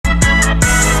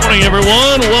morning,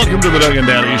 everyone. Welcome to the Doug and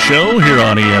Daddy Show here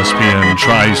on ESPN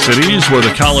Tri-Cities, where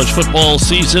the college football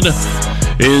season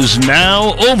is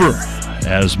now over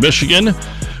as Michigan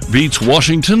beats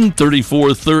Washington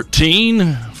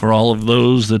 34-13. For all of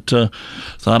those that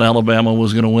thought Alabama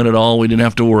was going to win it all, we didn't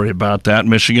have to worry about that.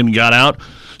 Michigan got out,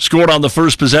 scored on the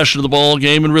first possession of the ball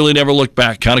game, and really never looked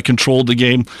back. Kind of controlled the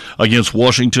game against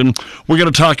Washington. We're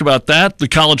going to talk about that. The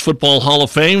College Football Hall of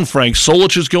Fame, Frank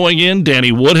Solich is going in.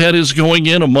 Danny Woodhead is going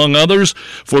in, among others,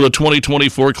 for the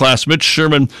 2024 class. Mitch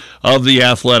Sherman of The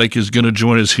Athletic is going to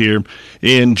join us here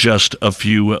in just a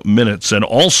few minutes. And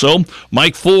also,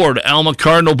 Mike Ford, Alma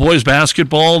Cardinal boys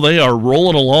basketball. They are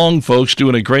rolling along, folks,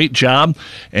 doing a great job.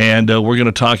 And we're going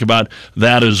to talk about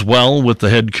that as well with the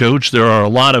head coach. There are a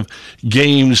lot of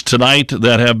games tonight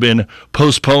that have been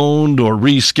postponed or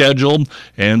rescheduled,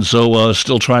 and so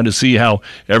still trying to see how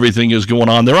everything is going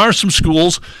on. There are some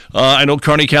schools. I know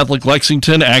Kearney Catholic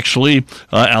Lexington, actually,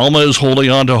 Alma is holding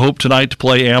on to hope tonight to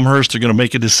play Amherst. They're going to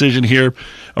make a decision here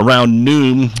around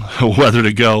noon whether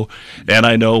to go, and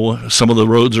I know some of the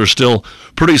roads are still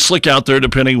pretty slick out there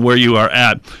depending where you are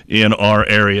at in our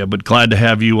area, but glad to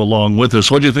have you along with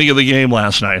us. What did you think of the game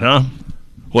last night, huh?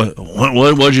 What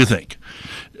did you think?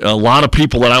 A lot of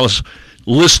people that I was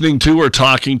listening to or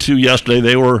talking to yesterday,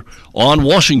 they were on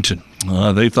Washington.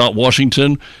 They thought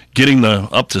Washington getting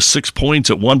up to 6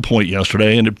 points at one point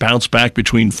yesterday, and it bounced back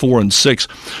between 4 and 6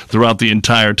 throughout the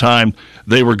entire time.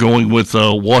 They were going with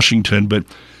Washington, but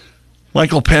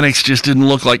Michael Penix just didn't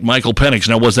look like Michael Penix.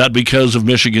 Now, was that because of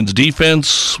Michigan's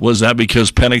defense? Was that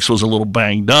because Penix was a little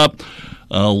banged up?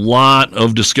 A lot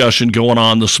of discussion going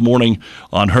on this morning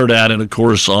on Herdad and, of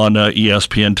course, on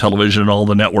ESPN television and all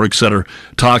the networks that are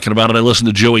talking about it. I listened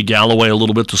to Joey Galloway a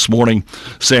little bit this morning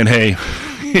saying, hey,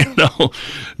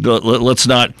 let's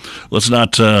not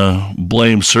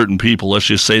blame certain people. Let's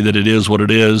just say that it is what it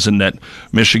is, and that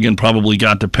Michigan probably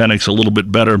got to Penix a little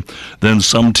bit better than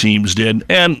some teams did.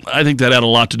 And I think that had a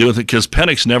lot to do with it because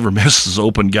Penix never misses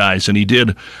open guys, and he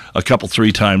did a couple,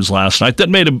 3 times last night. That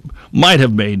might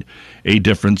have made a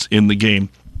difference in the game.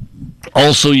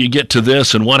 Also, you get to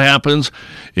this, and what happens?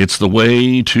 It's the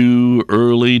way too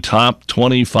early top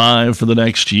 25 for the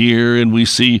next year, and we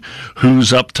see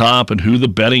who's up top and who the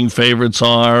betting favorites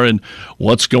are and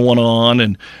what's going on,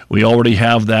 and we already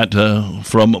have that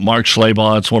from Mark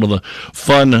Schleybaugh. It's one of the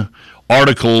fun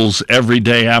articles every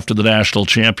day after the national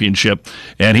championship,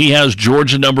 and he has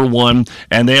Georgia number 1,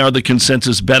 and they are the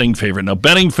consensus betting favorite. Now,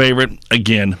 betting favorite,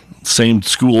 again, same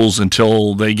schools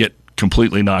until they get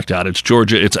completely knocked out. It's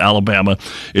Georgia, it's Alabama,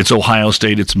 it's Ohio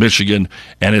State, it's Michigan,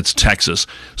 and it's Texas.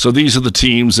 So these are the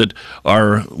teams that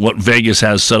are what Vegas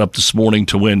has set up this morning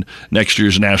to win next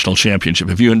year's national championship.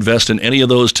 If you invest in any of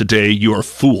those today, you're a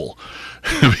fool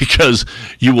because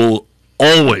you will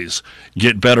always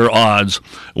get better odds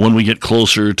when we get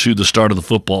closer to the start of the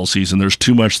football season. There's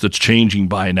too much that's changing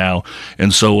by now,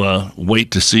 and so wait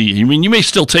to see. I mean, you may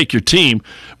still take your team,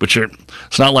 but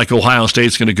it's not like Ohio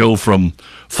State's going to go from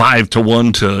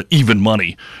 5-1 to even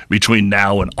money between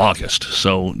now and August.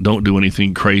 So don't do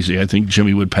anything crazy. I think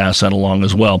Jimmy would pass that along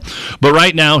as well. But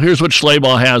right now, here's what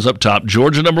Schleybaugh has up top.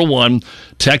 Georgia number 1,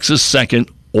 Texas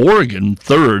 2nd, Oregon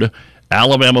 3rd,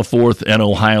 Alabama 4th, and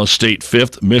Ohio State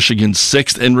 5th, Michigan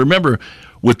 6th. And remember,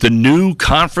 with the new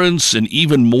conference and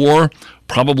even more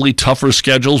probably tougher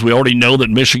schedules, we already know that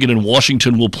Michigan and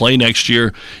Washington will play next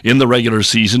year in the regular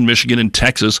season. Michigan and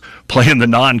Texas play in the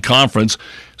non-conference,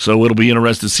 so it'll be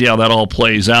interesting to see how that all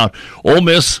plays out. Ole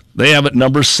Miss, they have it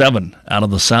number 7 out of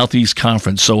the Southeast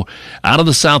Conference. So out of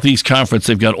the Southeast Conference,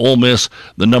 they've got Ole Miss,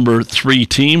 the number 3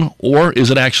 team, or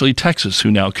is it actually Texas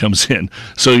who now comes in?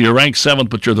 So you're ranked 7th,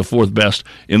 but you're the 4th best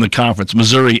in the conference.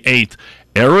 Missouri 8th,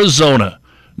 Arizona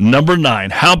number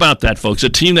 9. How about that, folks? A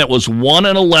team that was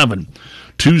 1-11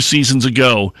 2 seasons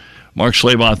ago, Mark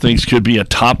Schleybaugh thinks could be a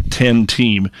top 10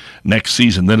 team next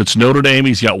season. Then it's Notre Dame.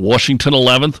 He's got Washington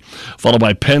 11th, followed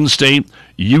by Penn State,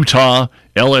 Utah,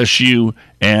 LSU,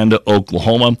 and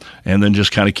Oklahoma. And then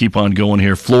just kind of keep on going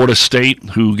here. Florida State,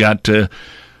 who got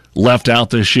left out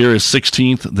this year, is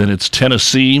 16th. Then it's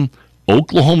Tennessee,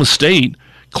 Oklahoma State,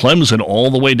 Clemson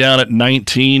all the way down at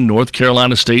 19, North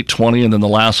Carolina State 20, and then the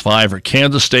last 5 are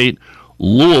Kansas State,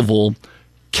 Louisville,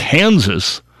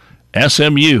 Kansas,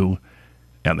 SMU,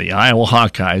 and the Iowa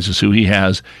Hawkeyes is who he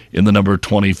has in the number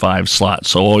 25 slot.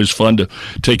 So always fun to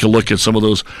take a look at some of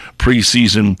those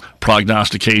preseason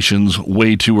prognostications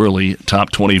way too early,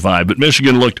 top 25. But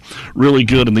Michigan looked really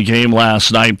good in the game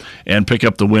last night and pick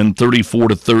up the win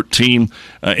 34-13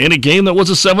 in a game that was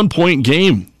a 7-point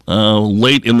game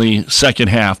late in the second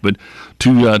half. But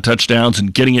 2 touchdowns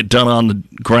and getting it done on the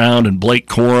ground, and Blake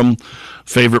Corum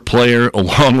favorite player,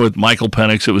 along with Michael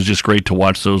Penix. It was just great to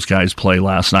watch those guys play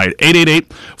last night.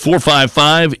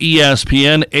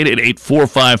 888-455-ESPN,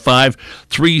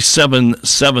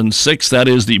 888-455-3776. That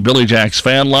is the Billy Jack's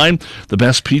fan line. The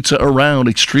best pizza around,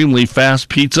 extremely fast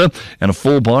pizza, and a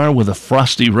full bar with a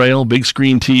frosty rail, big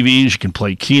screen TVs. You can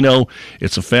play Keno.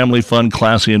 It's a family fun,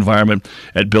 classy environment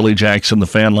at Billy Jack's, and the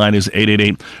fan line is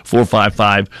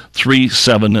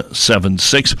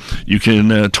 888-455-3776. You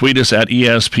can tweet us at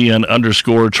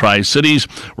ESPN_Tri-Cities.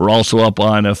 We're also up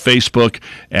on Facebook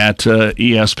at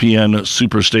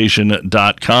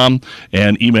ESPNSuperstation.com,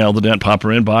 and email the Dent Popper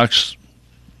inbox,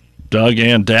 Doug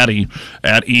and Daddy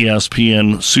at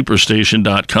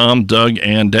ESPNSuperstation.com. Doug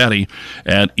and Daddy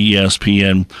at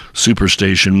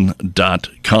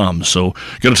ESPNSuperstation.com. So,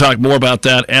 going to talk more about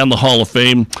that and the Hall of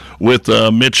Fame with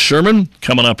Mitch Sherman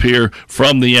coming up here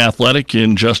from The Athletic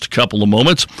in just a couple of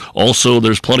moments. Also,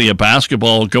 there's plenty of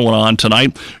basketball going on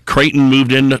tonight. Creighton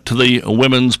moved into the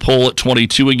women's poll at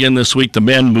 22 again this week. The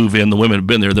men move in. The women have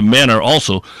been there. The men are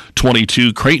also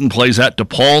 22. Creighton plays at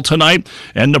DePaul tonight,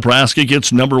 and Nebraska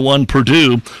gets number 1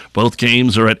 Purdue. Both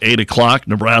games are at 8 o'clock.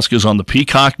 Nebraska's on the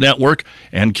Peacock Network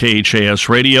and KHAS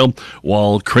Radio,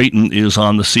 while Creighton is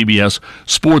on the CBS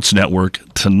Sports Network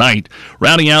tonight.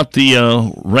 Rounding out the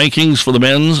rankings for the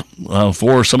men's,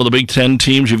 for some of the Big Ten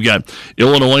teams, you've got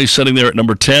Illinois sitting there at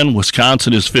number 10.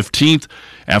 Wisconsin is 15th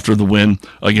after the win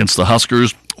against the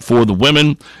Huskers. For the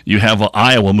women, you have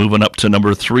Iowa moving up to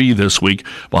number 3 this week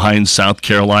behind South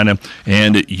Carolina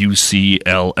and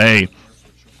UCLA.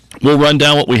 We'll run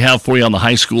down what we have for you on the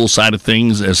high school side of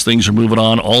things as things are moving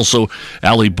on. Also,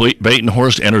 Allie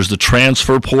Batenhorst enters the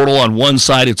transfer portal. On one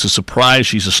side, it's a surprise.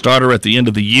 She's a starter at the end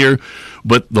of the year,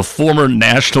 but the former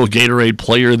National Gatorade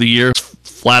Player of the Year,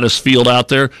 flattest field out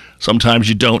there. Sometimes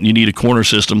you don't, and you need a corner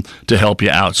system to help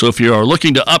you out. So if you are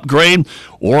looking to upgrade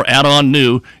or add on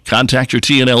new, contact your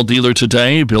T&L dealer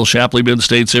today. Bill Shapley,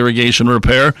 Mid-States Irrigation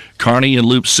Repair, Kearney and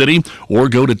Loop City, or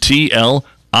go to TLIRR.com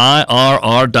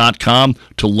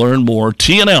to learn more.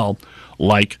 T&L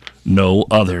like no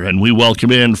other. And we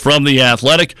welcome in from The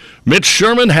Athletic, Mitch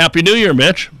Sherman. Happy New Year,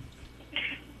 Mitch.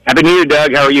 Happy New Year,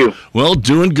 Doug. How are you? Well,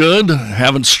 doing good.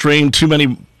 Haven't strained too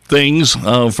many things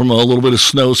from a little bit of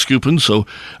snow scooping, so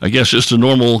I guess just a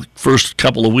normal first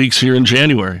couple of weeks here in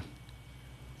January.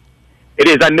 It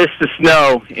is. I missed the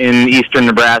snow in eastern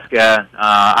Nebraska.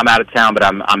 I'm out of town, but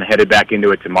I'm headed back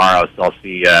into it tomorrow, so I'll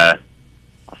see how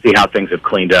things have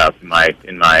cleaned up in my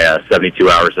 72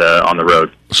 hours on the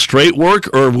road. Straight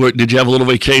work, or did you have a little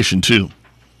vacation too?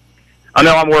 Oh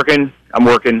no, I'm working.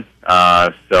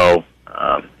 So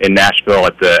in Nashville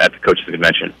at the coaches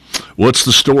convention. What's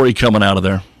the story coming out of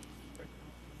there?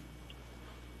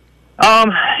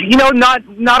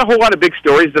 Not a whole lot of big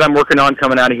stories that I'm working on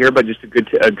coming out of here, but just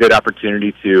a good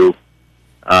opportunity to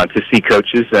see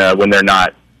coaches when they're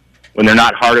not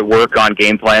hard at work on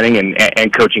game planning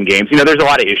and coaching games. You know, there's a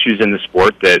lot of issues in the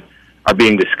sport that are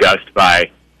being discussed by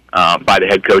the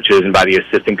head coaches and by the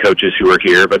assistant coaches who are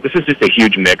here, but this is just a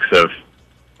huge mix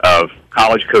of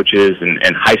college coaches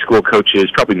and high school coaches,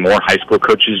 probably more high school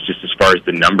coaches just as far as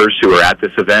the numbers who are at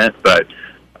this event, but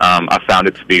I found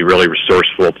it to be really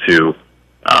resourceful to,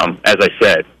 as I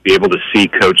said, be able to see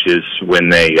coaches when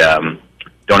they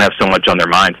don't have so much on their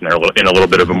minds and they're in a little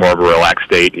bit of a more of a relaxed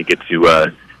state. You get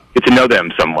to know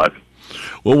them somewhat.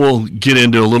 Well, we'll get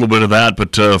into a little bit of that,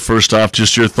 but first off,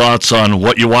 just your thoughts on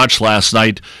what you watched last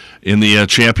night in the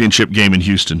championship game in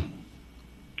Houston.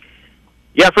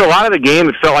 Yeah, for a lot of the game,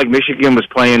 it felt like Michigan was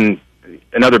playing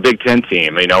another Big Ten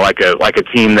team. You know, like a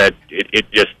team that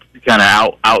it just kind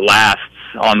of outlasts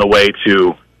on the way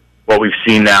to what we've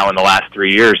seen now in the last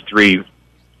 3 years, 3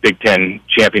 Big Ten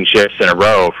championships in a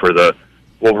row for the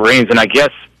Wolverines. And I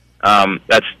guess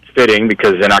that's fitting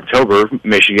because in October,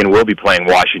 Michigan will be playing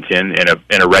Washington in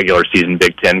a regular season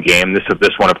Big Ten game. This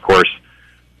one, of course,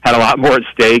 had a lot more at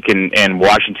stake, and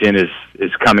Washington is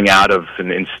coming out of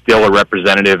and still a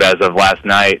representative as of last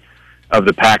night of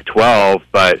the Pac-12.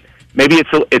 But maybe it's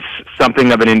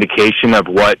something of an indication of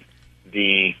what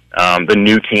the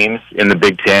new teams in the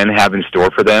Big Ten have in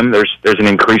store for them. There's an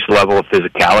increased level of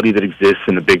physicality that exists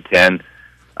in the Big Ten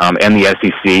and the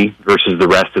SEC versus the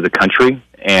rest of the country.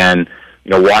 And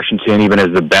Washington, even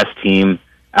as the best team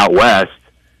out west,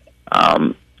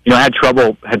 had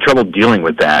trouble dealing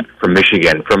with that from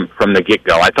Michigan from the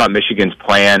get-go. I thought Michigan's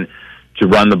plan to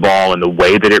run the ball and the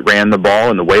way that it ran the ball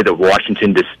and the way that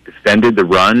Washington defended the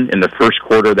run in the first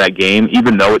quarter of that game,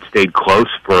 even though it stayed close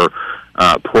for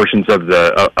portions of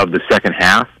the second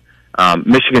half,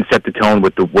 Michigan set the tone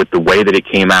with the way that it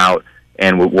came out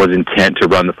and was intent to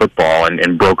run the football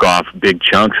and broke off big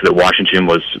chunks that Washington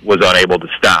was unable to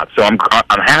stop. So I'm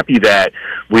happy that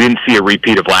we didn't see a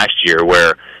repeat of last year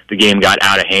where the game got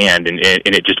out of hand and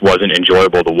it just wasn't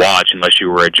enjoyable to watch unless you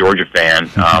were a Georgia fan.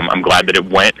 I'm glad that it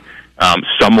went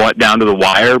somewhat down to the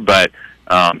wire, but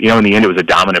in the end it was a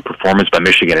dominant performance by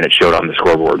Michigan, and it showed on the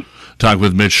scoreboard. Talk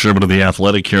with Mitch Sherman of The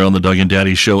Athletic here on the Doug and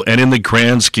Daddy Show. And in the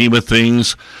grand scheme of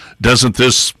things, doesn't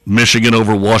this Michigan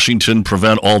over Washington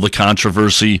prevent all the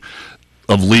controversy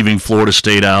of leaving Florida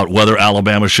State out, whether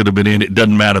Alabama should have been in? It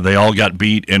doesn't matter. They all got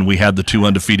beat, and we had the two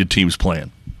undefeated teams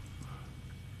playing.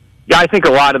 Yeah, I think a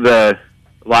lot of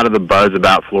the buzz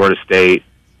about Florida State,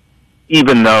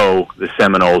 even though the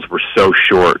Seminoles were so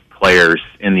short players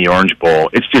in the Orange Bowl,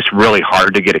 it's just really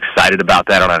hard to get excited about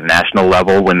that on a national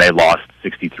level when they lost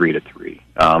 63-3.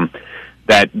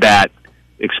 That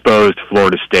exposed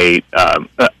Florida State,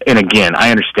 and again,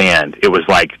 I understand it was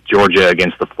like Georgia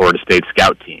against the Florida State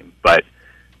scout team, but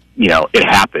it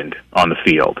happened on the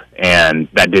field, and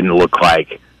that didn't look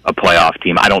like a playoff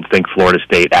team. I don't think Florida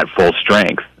State at full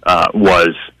strength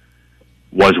was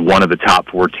one of the top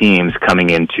four teams coming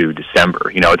into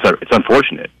December. It's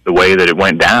unfortunate the way that it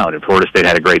went down, and Florida State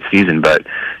had a great season, but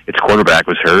its quarterback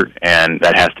was hurt, and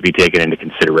that has to be taken into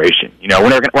consideration. We're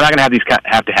not going to have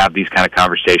these kind of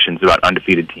conversations about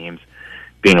undefeated teams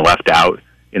being left out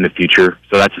in the future.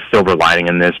 So that's a silver lining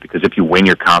in this, because if you win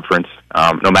your conference,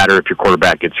 no matter if your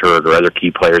quarterback gets hurt or other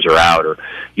key players are out, or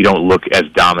you don't look as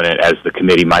dominant as the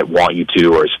committee might want you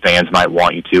to, or as fans might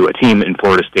want you to, a team in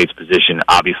Florida State's position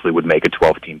obviously would make a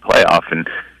 12-team playoff. And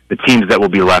the teams that will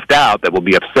be left out, that will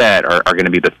be upset, are going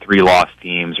to be the 3-loss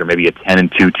teams, or maybe a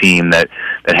 10-2 team that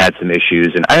had some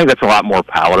issues. And I think that's a lot more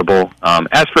palatable.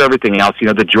 As for everything else,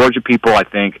 the Georgia people, I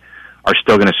think, are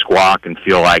still going to squawk and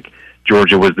feel like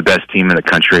Georgia was the best team in the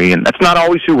country, and that's not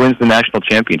always who wins the national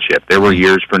championship. There were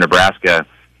years for Nebraska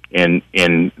in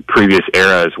previous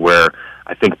eras where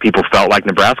I think people felt like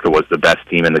Nebraska was the best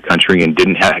team in the country and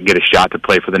didn't get a shot to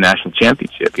play for the national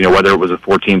championship, whether it was a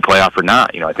 4-team playoff or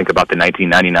not. I think about the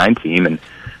 1999 team and,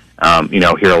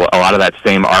 hear a lot of that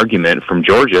same argument from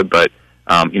Georgia, but,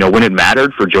 when it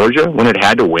mattered for Georgia, when it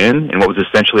had to win in what was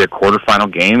essentially a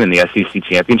quarterfinal game in the SEC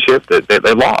championship,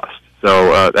 they lost.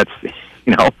 So that's,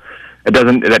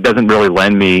 that doesn't really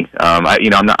lend me.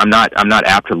 I'm not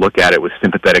apt to look at it with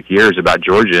sympathetic ears about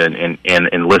Georgia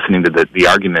and listening to the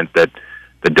argument that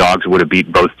the Dogs would have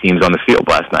beat both teams on the field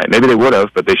last night. Maybe they would have,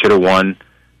 but they should have won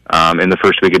in the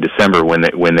first week of December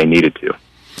when they needed to.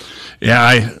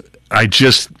 Yeah,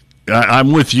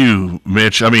 I'm with you,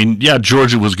 Mitch. I mean, yeah,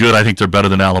 Georgia was good. I think they're better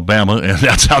than Alabama, and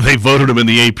that's how they voted them in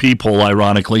the AP poll,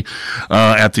 ironically,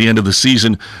 at the end of the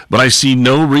season. But I see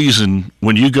no reason,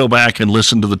 when you go back and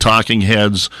listen to the talking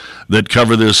heads that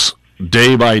cover this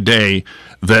day by day,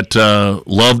 that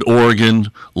loved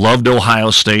Oregon, loved Ohio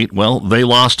State. Well, they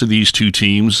lost to these two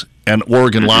teams, and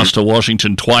Oregon lost to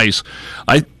Washington twice.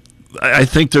 I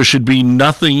think there should be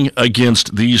nothing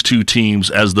against these two teams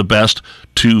as the best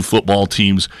two football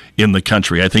teams in the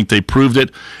country. I think they proved it.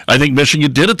 I think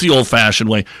Michigan did it the old-fashioned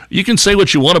way. You can say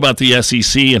what you want about the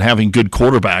SEC and having good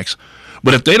quarterbacks,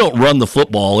 but if they don't run the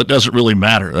football, it doesn't really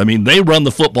matter. I mean, they run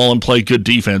the football and play good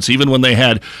defense, even when they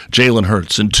had Jalen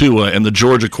Hurts and Tua and the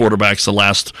Georgia quarterbacks the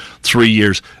last 3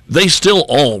 years. They still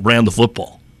all ran the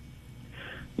football.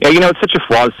 Yeah, it's such a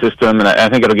flawed system, and I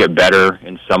think it'll get better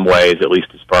in some ways, at least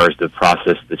as far as the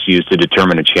process that's used to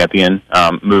determine a champion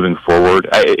moving forward.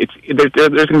 There's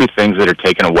going to be things that are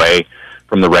taken away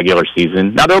from the regular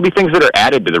season. Now, there'll be things that are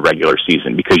added to the regular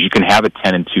season, because you can have a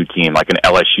 10-2 team like an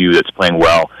LSU that's playing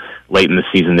well late in the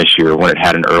season this year when it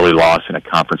had an early loss and a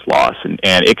conference loss, and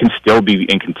it can still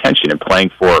be in contention and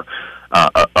playing for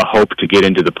a hope to get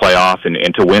into the playoff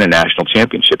and to win a national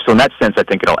championship. So in that sense, I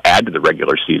think it'll add to the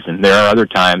regular season. There are other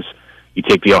times, you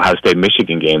take the Ohio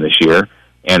State-Michigan game this year,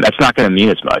 and that's not going to mean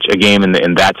as much. A game in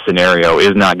that scenario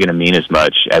is not going to mean as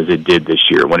much as it did this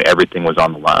year when everything was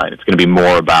on the line. It's going to be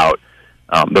more about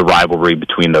the rivalry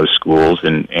between those schools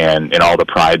and all the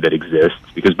pride that exists,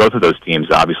 because both of those teams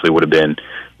obviously would have been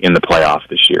in the playoff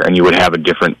this year, and you would have a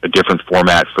different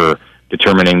format for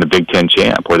determining the Big Ten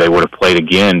champ, where they would have played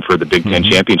again for the Big Ten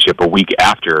championship a week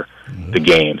after the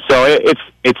game. So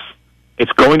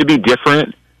it's going to be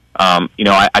different.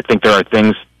 I think there are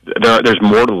things. There's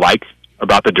more to like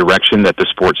about the direction that the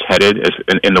sport's headed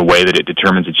in the way that it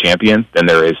determines a champion than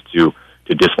there is to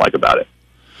dislike about it.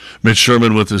 Mitch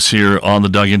Sherman with us here on the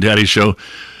Doug and Daddy Show.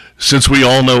 Since we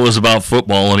all know it was about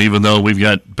football, and even though we've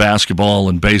got basketball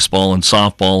and baseball and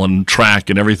softball and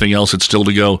track and everything else that's still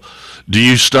to go, do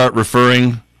you start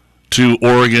referring to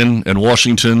Oregon and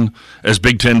Washington as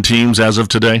Big Ten teams as of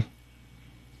today?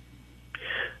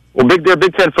 Well, they're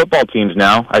Big Ten football teams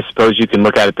now. I suppose you can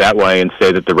look at it that way and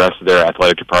say that the rest of their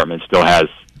athletic department still has,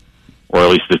 or at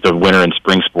least the winter and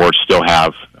spring sports still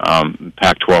have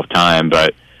Pac-12 time.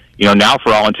 But now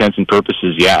for all intents and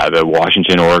purposes, yeah, the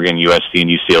Washington, Oregon, USC, and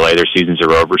UCLA, their seasons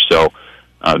are over. So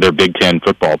they're Big Ten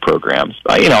football programs.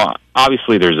 But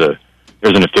obviously there's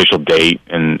an official date,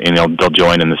 and they'll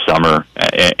join in the summer.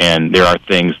 And there are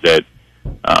things that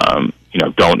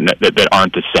that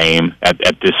aren't the same at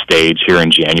this stage here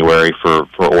in January for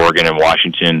Oregon and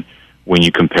Washington when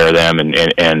you compare them,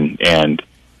 and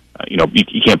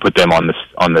you can't put them in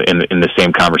the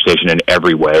same conversation in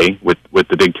every way with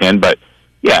the Big Ten. But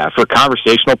yeah, for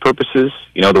conversational purposes,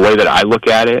 the way that I look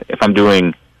at it, if I'm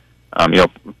doing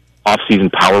off-season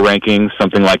power rankings,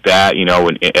 something like that,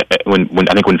 when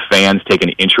I think when fans take an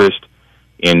interest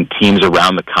in teams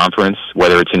around the conference,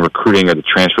 whether it's in recruiting or the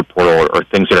transfer portal or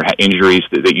things that are injuries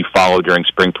that you follow during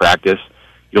spring practice,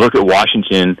 you look at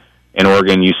Washington and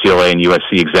Oregon, UCLA, and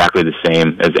USC exactly the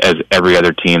same as every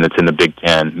other team that's in the Big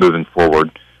Ten moving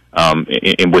forward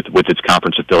with its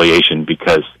conference affiliation,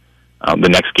 because the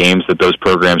next games that those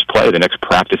programs play, the next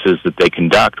practices that they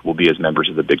conduct, will be as members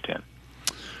of the Big Ten.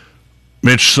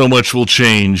 Mitch, so much will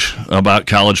change about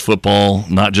college football,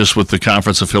 not just with the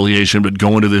conference affiliation, but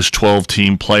going to this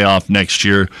 12-team playoff next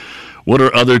year. What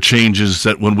are other changes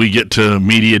that when we get to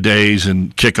media days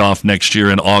and kickoff next year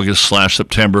in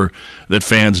August/September that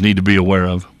fans need to be aware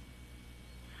of?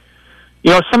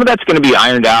 Some of that's going to be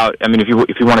ironed out. I mean, if you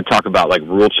want to talk about like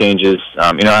rule changes,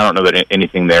 I don't know that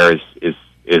anything there is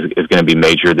going to be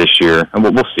major this year, and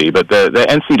we'll see. But the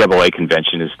NCAA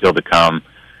convention is still to come.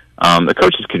 The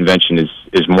coaches' convention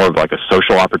is more of like a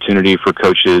social opportunity for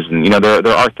coaches, and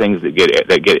there are things that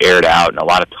get aired out, and a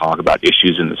lot of talk about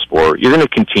issues in the sport. You're going to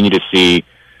continue to see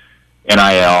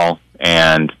NIL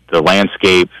and the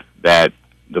landscape that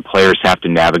the players have to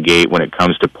navigate when it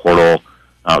comes to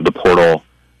the portal,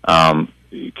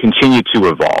 continue to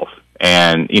evolve.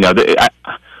 And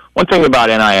one thing about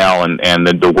NIL and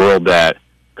the world that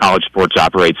college sports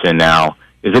operates in now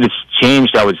is that it's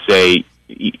changed, I would say,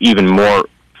 even more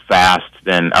fast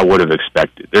than I would have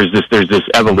expected. There's this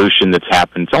evolution that's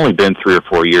happened. It's only been 3 or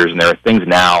 4 years, and there are things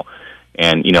now,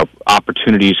 and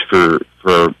opportunities for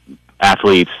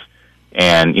athletes,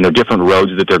 and different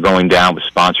roads that they're going down with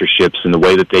sponsorships and the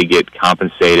way that they get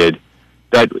compensated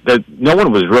that no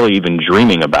one was really even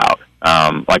dreaming about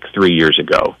like 3 years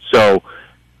ago. So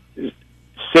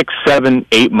 6, 7,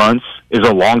 8 months is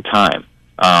a long time.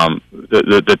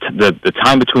 The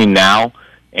time between now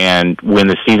and when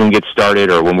the season gets started,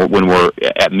 or when we're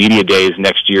at media days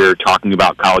next year talking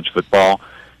about college football,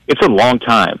 it's a long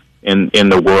time in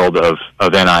the world of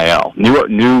NIL.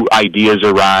 New ideas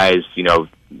arise.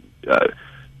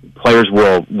 Players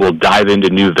will dive into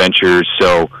new ventures.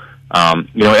 So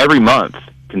every month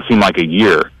can seem like a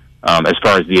year as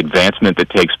far as the advancement that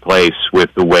takes place with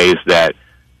the ways that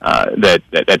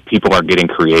people are getting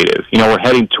creative. We're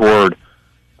heading toward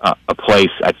a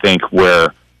place, I think,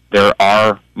 where there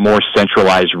are more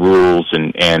centralized rules,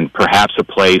 and perhaps a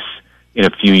place in a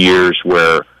few years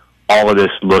where all of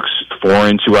this looks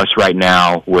foreign to us right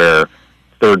now, where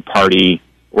third-party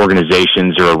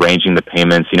organizations are arranging the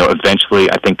payments.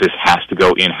 Eventually I think this has to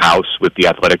go in-house with the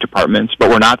athletic departments, but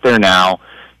we're not there now,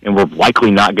 and we're likely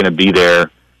not going to be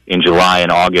there in July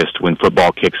and August when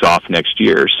football kicks off next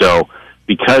year. So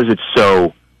because it's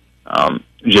so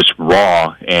just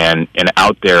raw and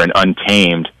out there and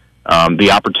untamed,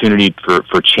 the opportunity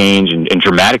for change and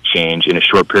dramatic change in a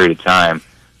short period of time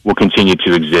will continue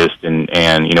to exist, and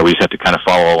we just have to kind of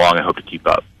follow along and hope to keep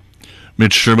up.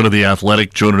 Mitch Sherman of The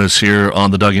Athletic joining us here on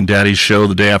the Doug and Daddy Show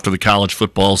the day after the college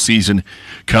football season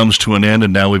comes to an end,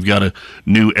 and now we've got a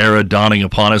new era dawning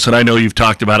upon us. And I know you've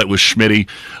talked about it with Schmitty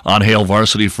on Hail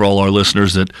Varsity for all our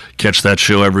listeners that catch that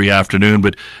show every afternoon,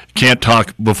 but can't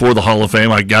talk before the Hall of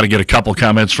Fame. I got to get a couple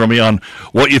comments from you on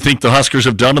what you think the Huskers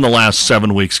have done in the last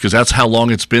 7 weeks, because that's how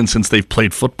long it's been since they've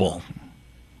played football.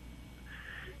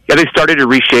 Yeah, they started to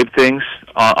reshape things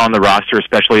on the roster,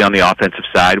 especially on the offensive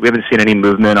side. We haven't seen any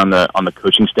movement on the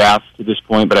coaching staff to this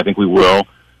point, but I think we will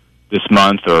this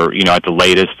month, or at the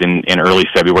latest in early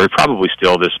February. Probably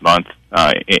still this month.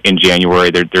 In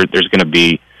January, there's going to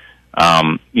be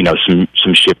some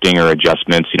shifting or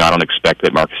adjustments. I don't expect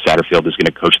that Marcus Satterfield is going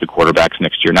to coach the quarterbacks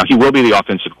next year. Now, he will be the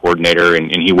offensive coordinator, and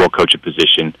he will coach a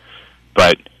position,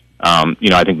 but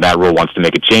I think Matt Rule wants to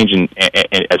make a change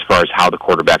as far as how the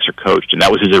quarterbacks are coached, and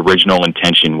that was his original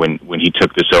intention when he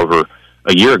took this over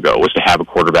a year ago, was to have a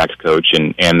quarterbacks coach,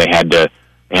 and they had to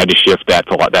shift that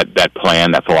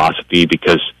plan, that philosophy,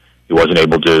 because He wasn't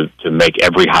able to make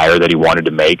every hire that he wanted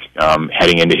to make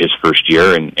heading into his first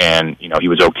year, and he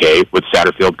was okay with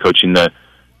Satterfield coaching the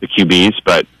QBs,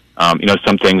 but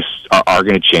some things are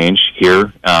going to change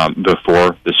here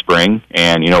before the spring,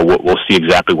 and we'll see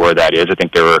exactly where that is. I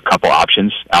think there are a couple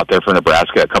options out there for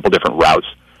Nebraska, a couple different routes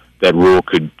that Rule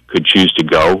could choose to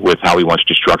go with how he wants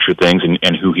to structure things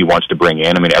and who he wants to bring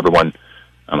in. I mean, everyone,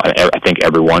 I think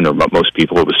everyone or most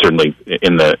people, it was certainly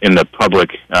in the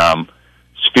public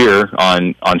sphere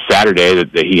on Saturday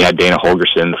that he had Dana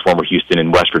Holgorsen, the former Houston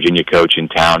and West Virginia coach, in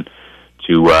town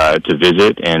to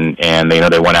visit, and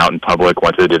they went out in public,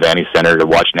 went to the Devaney Center to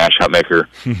watch Nash Hutmacher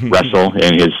wrestle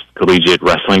in his collegiate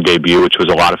wrestling debut, which was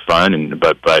a lot of fun.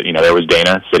 But there was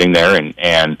Dana sitting there, and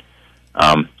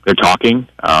they're talking.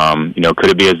 Could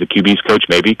it be as the QB's coach?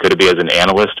 Maybe. Could it be as an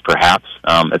analyst? Perhaps.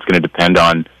 That's going to depend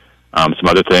on some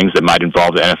other things that might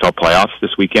involve the NFL playoffs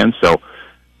this weekend. So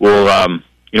we'll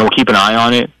keep an eye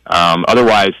on it.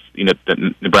 Otherwise,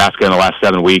 Nebraska in the last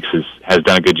 7 weeks has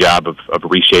done a good job of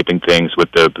reshaping things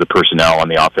with the personnel on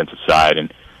the offensive side.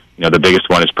 And, the biggest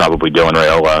one is probably Dylan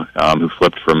Raiola, who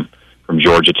flipped from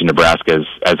Georgia to Nebraska,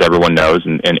 as everyone knows,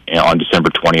 and on December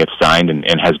 20th signed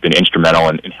and has been instrumental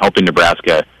in helping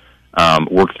Nebraska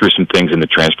work through some things in the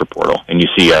transfer portal. And you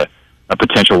see a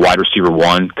potential wide receiver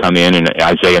one come in, and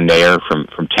Isaiah Nair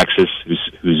from Texas,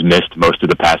 who's missed most of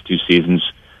the past 2 seasons,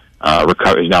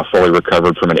 is now fully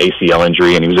recovered from an ACL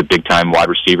injury, and he was a big-time wide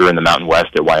receiver in the Mountain West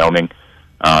at Wyoming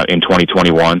in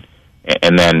 2021.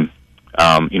 And then,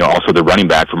 also the running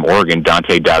back from Oregon,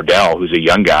 Dante Dowdell, who's a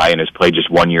young guy and has played just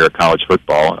 1 year of college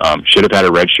football. Should have had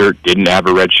a red shirt, didn't have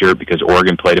a red shirt because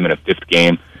Oregon played him in a 5th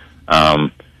game.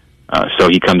 So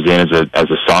he comes in as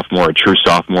a sophomore, a true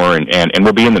sophomore, and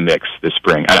will be in the mix this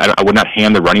spring. I would not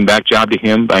hand the running back job to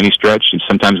him by any stretch. And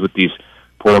sometimes with these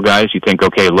portal guys, you think,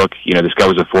 okay, look, this guy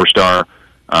was a 4-star,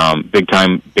 big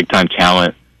time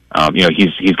talent.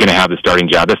 He's going to have the starting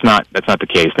job. That's not the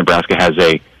case. Nebraska has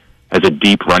a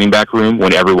deep running back room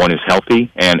when everyone is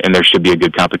healthy, and there should be a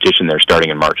good competition there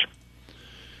starting in March.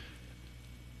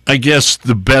 I guess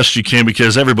the best you can,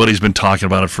 because everybody's been talking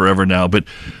about it forever now, but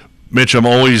Mitch, I'm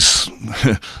always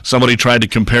somebody tried to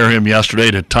compare him yesterday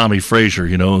to Tommy Frazier,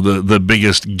 the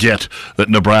biggest get that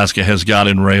Nebraska has got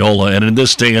in Raiola. And in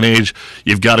this day and age,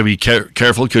 you've got to be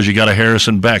careful because you got a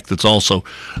Harrison Beck that's also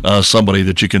somebody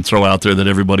that you can throw out there that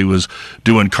everybody was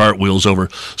doing cartwheels over.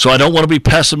 So I don't want to be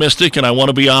pessimistic and I want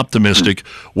to be optimistic.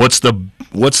 Danny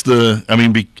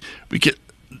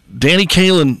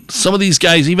Kaelin, some of these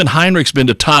guys, even Heinrich's been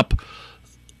to top,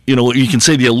 you can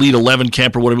say the Elite 11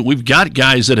 camp or whatever. We've got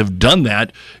guys that have done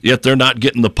that, yet they're not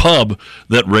getting the pub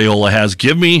that Raiola has.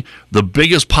 Give me the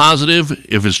biggest positive,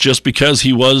 if it's just because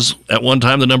he was at one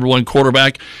time the number 1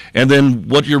 quarterback, and then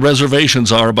what your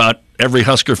reservations are about every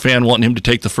Husker fan wanting him to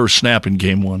take the first snap in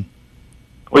game 1.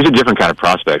 Well, he's a different kind of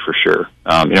prospect for sure.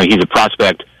 He's a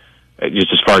prospect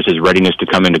just as far as his readiness to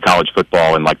come into college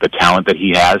football and like the talent that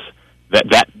he has.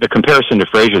 That the comparison to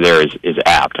Frazier there is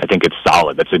apt. I think it's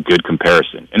solid. That's a good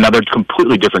comparison. And now they're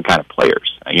completely different kind of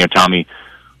players. Tommy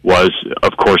was,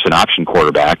 of course, an option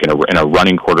quarterback and a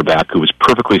running quarterback who was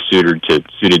perfectly suited to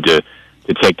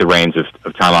take the reins of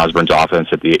Tom Osborne's offense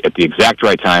at the exact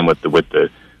right time with the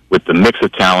mix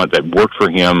of talent that worked for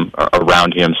him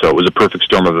around him. So it was a perfect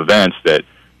storm of events that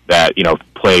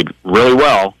played really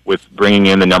well with bringing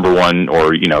in the number 1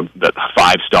 or the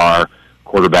 5-star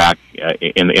quarterback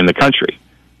in the country.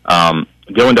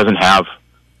 Dylan doesn't have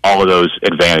all of those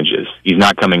advantages. He's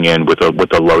not coming in with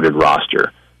a loaded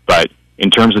roster. But in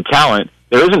terms of talent,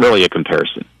 there isn't really a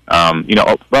comparison. Okay,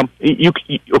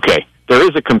 there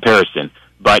is a comparison,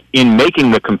 but in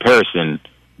making the comparison,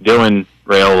 Dylan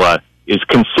Raiola is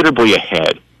considerably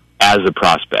ahead as a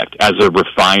prospect, as a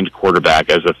refined quarterback,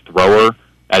 as a thrower,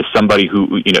 as somebody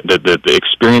who, the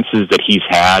experiences that he's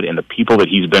had and the people that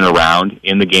he's been around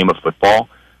in the game of football,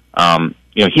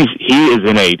 he's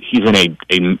in a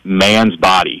man's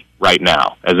body right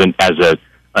now as an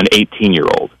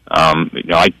 18-year-old.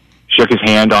 I shook his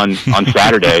hand on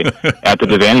Saturday at the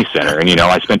Devaney Center, and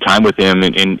I spent time with him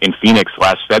in Phoenix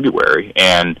last February,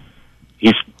 and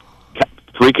he's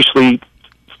freakishly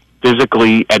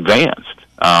physically advanced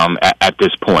at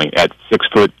this point. At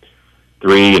 6'3"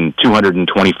 and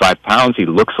 225 pounds, he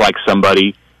looks like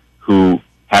somebody who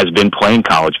has been playing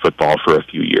college football for a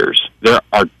few years. There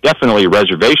are definitely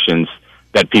reservations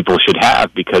that people should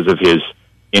have because of his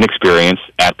inexperience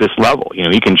at this level.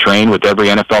 He can train with every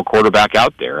NFL quarterback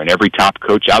out there and every top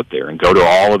coach out there and go to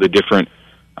all of the different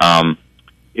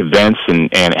events and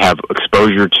have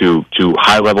exposure to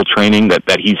high-level training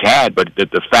that he's had, but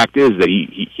the fact is that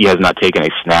he has not taken a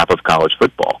snap of college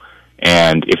football.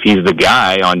 And if he's the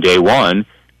guy on day 1,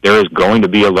 there is going to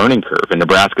be a learning curve, and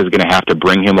Nebraska is going to have to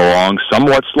bring him along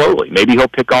somewhat slowly. Maybe he'll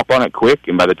pick up on it quick,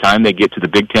 and by the time they get to the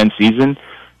Big Ten season,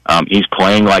 he's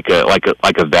playing like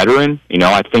a veteran.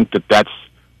 I think that's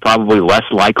probably less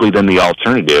likely than the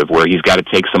alternative, where he's got to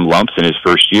take some lumps in his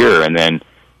first year, and then,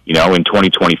 in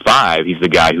 2025, he's the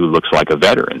guy who looks like a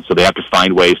veteran. So they have to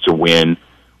find ways to win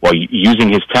while using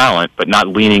his talent, but not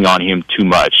leaning on him too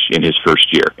much in his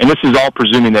first year. And this is all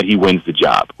presuming that he wins the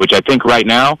job, which I think right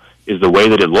now is the way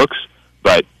that it looks.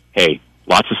 But, hey,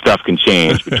 lots of stuff can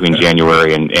change between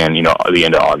January and the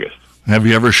end of August. Have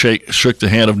you ever shook the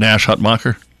hand of Nash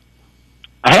Hutmacher?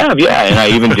 I have, yeah, and I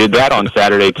even did that on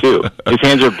Saturday too. His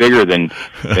hands are bigger than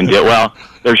Dylan. Well,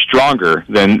 they're stronger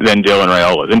than Dylan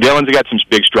Raiola's. And Dylan's got some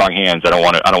big, strong hands. I don't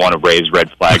want to raise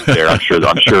red flags there. I'm sure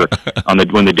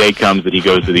when the day comes that he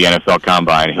goes to the NFL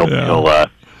Combine,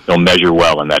 he'll measure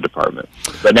well in that department.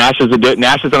 But Nash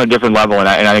is on a different level, and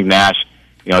I think Nash,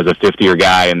 as a fifth-year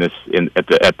guy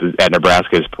at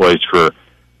Nebraska, is poised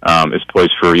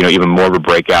for even more of a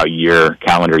breakout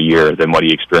calendar year than what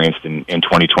he experienced in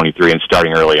 2023, and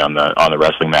starting early on the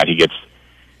wrestling mat. He gets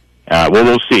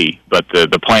we'll see, but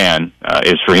the plan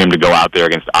is for him to go out there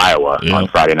against Iowa on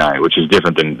Friday night, which is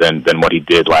different than what he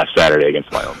did last Saturday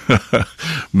against Wyoming.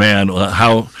 Man,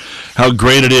 how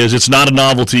great it is! It's not a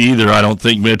novelty either, I don't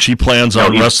think, Mitch. He plans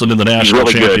on wrestling in the national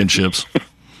championships.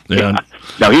 Yeah.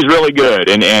 No, he's really good,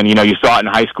 and you saw it in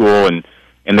high school, and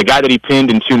the guy that he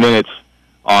pinned in 2 minutes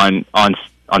on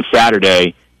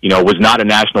Saturday, was not a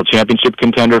national championship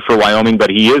contender for Wyoming, but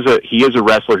he is a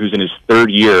wrestler who's in his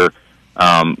third year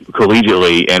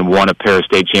collegiately and won a pair of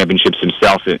state championships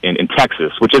himself in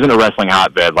Texas, which isn't a wrestling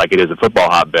hotbed like it is a football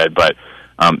hotbed, but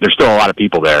there's still a lot of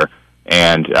people there,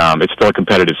 and it's still a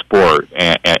competitive sport.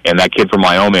 And that kid from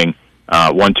Wyoming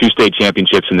won 2 state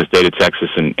championships in the state of Texas,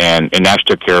 and Nash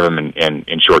took care of him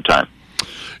in short time.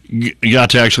 You got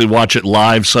to actually watch it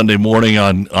live Sunday morning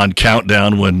on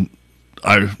Countdown when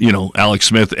Alex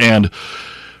Smith and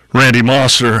Randy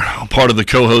Moss are part of the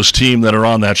co-host team that are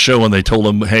on that show, and they told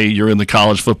him, hey, you're in the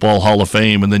College Football Hall of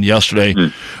Fame. And then yesterday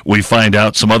we find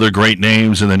out some other great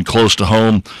names, and then close to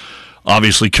home,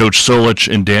 obviously Coach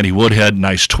Solich and Danny Woodhead.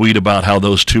 Nice tweet about how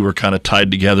those two are kind of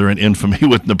tied together in infamy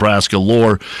with Nebraska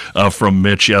lore from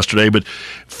Mitch yesterday. But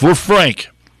for Frank,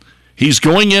 he's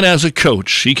going in as a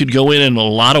coach. He could go in a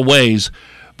lot of ways,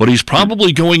 but he's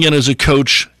probably going in as a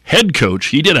head coach.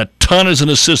 He did a ton as an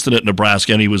assistant at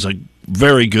Nebraska, and he was a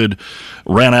very good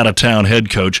ran-out-of-town head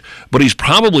coach. But he's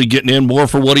probably getting in more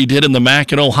for what he did in the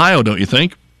MAC in Ohio, don't you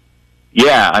think?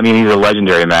 Yeah, he's a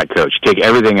legendary MAC coach. Take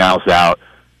everything else out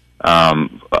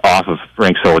off of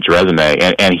Frank Solich's resume,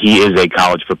 and he is a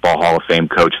College Football Hall of Fame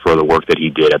coach for the work that he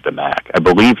did at the MAC. I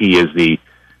believe he is the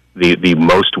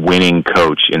most winning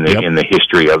coach in the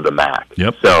history of the MAC.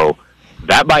 Yep. So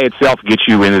that by itself gets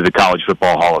you into the College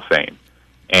Football Hall of Fame.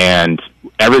 And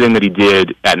everything that he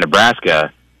did at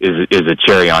Nebraska is a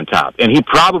cherry on top. And he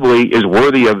probably is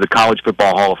worthy of the College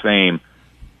Football Hall of Fame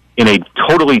in a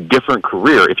totally different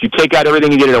career. If you take out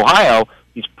everything he did at Ohio,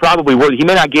 he's probably worthy. He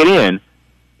may not get in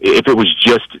if it was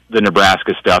just the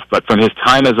Nebraska stuff, but from his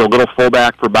time as a little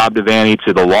fullback for Bob Devaney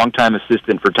to the longtime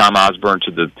assistant for Tom Osborne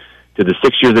to the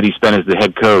 6 years that he spent as the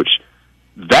head coach,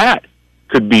 that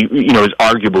could be, is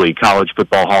arguably College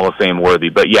Football Hall of Fame worthy.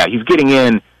 But yeah, he's getting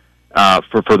in I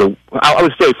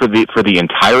would say for the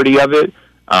entirety of it.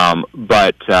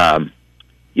 But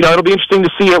it'll be interesting to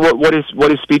see what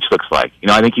his speech looks like.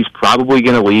 I think he's probably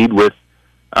going to lead with,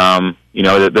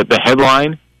 the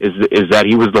headline is that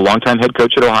he was the longtime head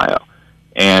coach at Ohio,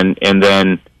 and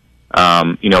then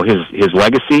his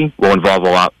legacy will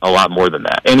involve a lot more than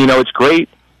that. And it's great.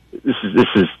 This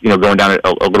is going down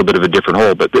a little bit of a different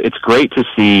hole, but it's great to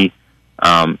see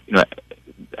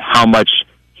how much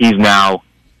he's now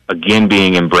again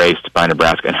being embraced by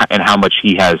Nebraska, and how much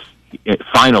he has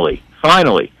finally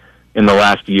in the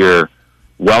last year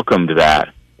welcomed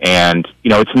that. And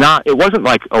it wasn't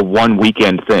like a one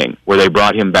weekend thing where they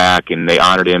brought him back and they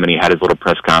honored him and he had his little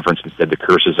press conference and said the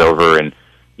curse is over, and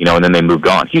then they moved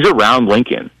on. He's around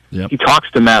Lincoln. Yep. He talks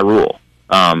to Matt Rule.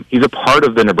 He's a part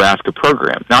of the Nebraska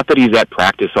program. Not that he's at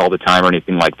practice all the time or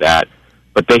anything like that,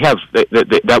 but they have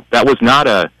that was not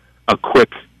a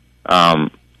quick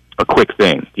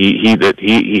thing.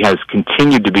 He has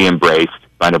continued to be embraced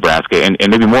by Nebraska, and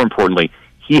maybe more importantly,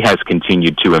 he has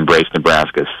continued to embrace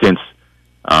Nebraska since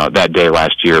that day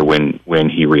last year when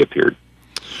he reappeared.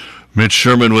 Mitch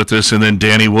Sherman with us, and then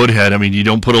Danny Woodhead. You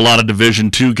don't put a lot of Division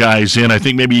II guys in. I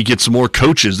think maybe you get some more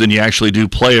coaches than you actually do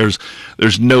players.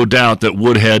 There's no doubt that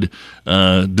Woodhead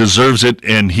deserves it,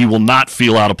 and he will not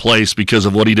feel out of place because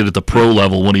of what he did at the pro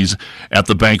level when he's at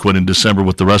the banquet in December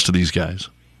with the rest of these guys.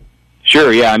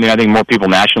 Sure, yeah. I mean, I think more people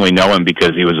nationally know him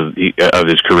because of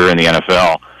his career in the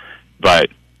NFL, but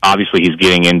obviously he's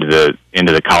getting into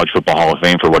the College Football Hall of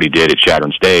Fame for what he did at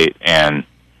Chadron State. And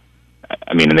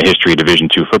I mean, in the history of Division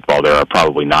II football, there are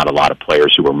probably not a lot of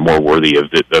players who are more worthy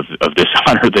of this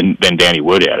honor than Danny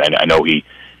Woodhead. I know he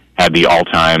had the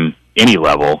all-time any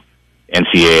level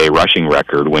NCAA rushing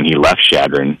record when he left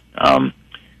Chadron.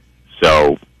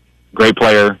 So great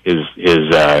player. His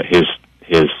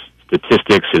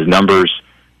statistics, his numbers,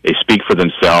 they speak for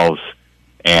themselves.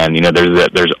 And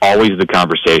there's always the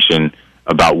conversation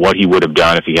about what he would have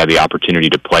done if he had the opportunity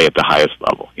to play at the highest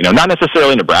level. Not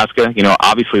necessarily Nebraska.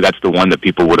 Obviously that's the one that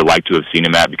people would have liked to have seen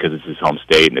him at because it's his home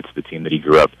state and it's the team that he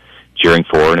grew up cheering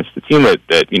for, and it's the team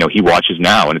that he watches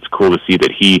now, and it's cool to see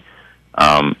that he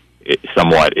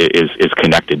somewhat is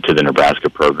connected to the Nebraska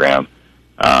program.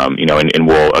 And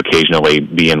will occasionally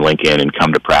be in Lincoln and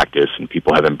come to practice, and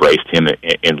people have embraced him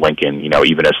in Lincoln,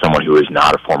 even as someone who is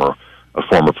not a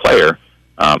former player.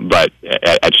 But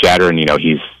at Chadron,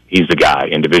 he's the guy.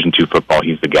 In Division II football,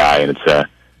 he's the guy, and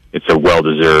it's a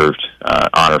well-deserved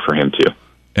honor for him too.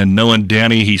 And knowing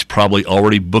Danny, he's probably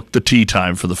already booked the tee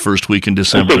time for the first week in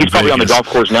December. He's probably on the golf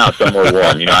course now, somewhere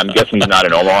warm. I'm guessing he's not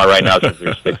in Omaha right now since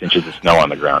there's 6 inches of snow on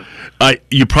the ground.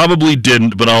 You probably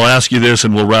didn't, but I'll ask you this,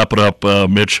 and we'll wrap it up,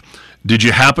 Mitch. Did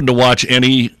you happen to watch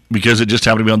any, because it just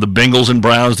happened to be on the Bengals and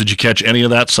Browns, did you catch any of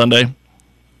that Sunday?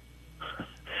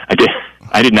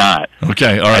 I did not.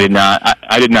 Okay, all right.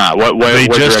 I did not. What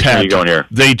direction are you going here?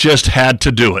 They just had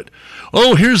to do it.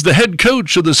 Oh, here's the head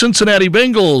coach of the Cincinnati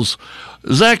Bengals,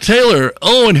 Zach Taylor.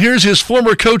 Oh, and here's his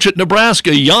former coach at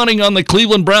Nebraska, yawning on the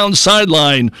Cleveland Browns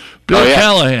sideline, Bill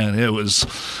Callahan.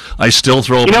 I still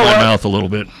throw up in my mouth a little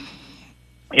bit.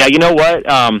 Yeah, you know what?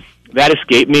 That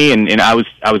escaped me, and I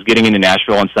was getting into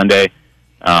Nashville on Sunday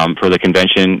for the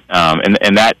convention,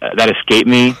 and that escaped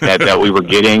me that we were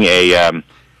getting a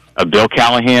Bill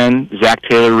Callahan, Zach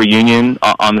Taylor reunion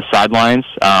on the sidelines.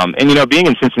 And being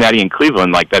in Cincinnati and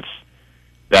Cleveland, like that's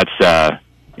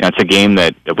it's a game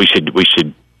that we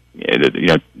should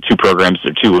two programs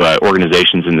or two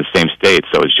organizations in the same state,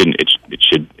 so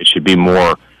it should be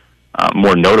more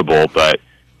notable. But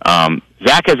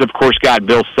Zach has of course got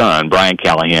Bill's son Brian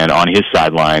Callahan on his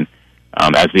sideline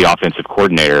as the offensive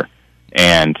coordinator,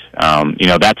 and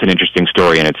that's an interesting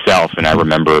story in itself. And I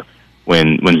remember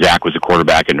when Zach was a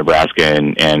quarterback at Nebraska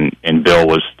and Bill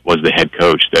was the head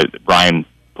coach, that Brian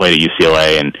played at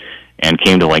UCLA and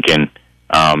came to Lincoln.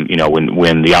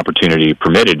 When the opportunity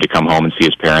permitted to come home and see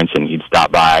his parents, and he'd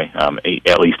stop by,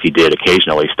 at least he did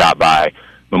occasionally stop by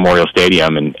Memorial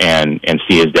Stadium and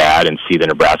see his dad and see the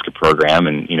Nebraska program,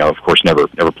 and of course never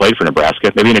played for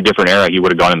Nebraska. Maybe in a different era he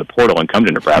would have gone in the portal and come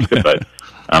to Nebraska, but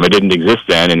it didn't exist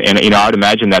then. And I would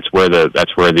imagine that's where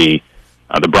the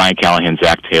Brian Callahan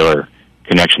Zach Taylor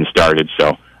connection started.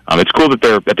 So it's cool that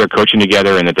they're coaching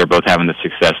together and that they're both having the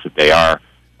success that they are.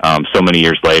 So many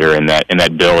years later, and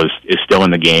that Bill is still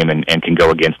in the game and can go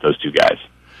against those two guys.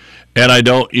 And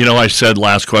I said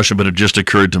last question, but it just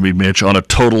occurred to me, Mitch, on a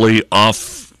totally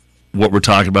off what we're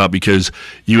talking about, because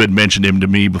you had mentioned him to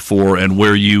me before and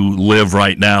where you live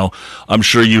right now. I'm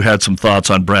sure you had some thoughts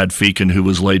on Brad Feakin, who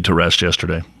was laid to rest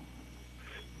yesterday.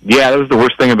 Yeah, that was the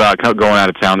worst thing about going out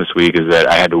of town this week, is that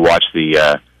I had to watch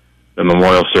the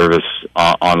memorial service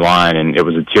online, and it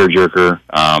was a tearjerker.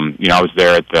 I was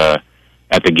there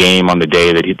at the game on the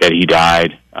day that he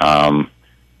died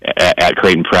at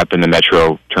Creighton Prep in the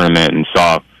Metro tournament, and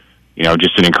saw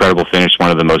just an incredible finish. One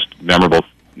of the most memorable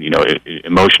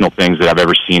emotional things that I've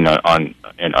ever seen on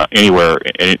anywhere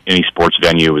in any sports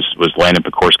venue was Landon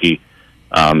Pekorski,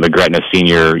 the Gretna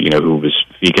senior, who was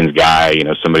Feakin's guy,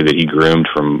 somebody that he groomed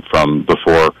from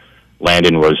before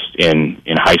Landon was in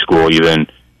high school even.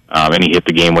 And he hit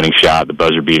the game-winning shot, the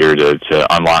buzzer beater,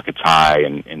 to unlock a tie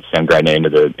and send Gretna into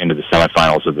the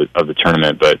semifinals of the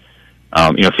tournament. But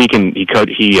Feakin,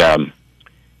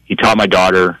 he taught my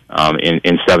daughter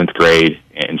in seventh grade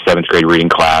reading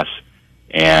class,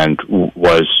 and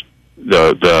was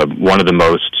the one of the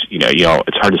most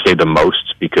it's hard to say the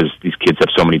most, because these kids have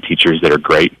so many teachers that are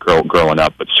great growing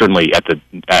up, but certainly at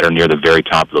or near the very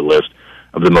top of the list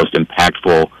of the most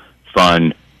impactful,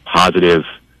 fun, positive,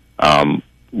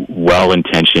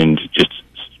 well-intentioned, just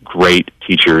great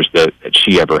teachers that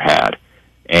she ever had.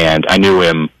 And I knew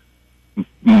him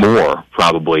more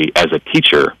probably as a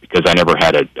teacher, because I never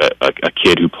had a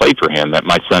kid who played for him. That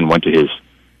my son went to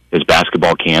his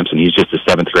basketball camps, and he's just a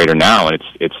seventh grader now, and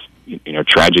it's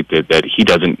tragic that he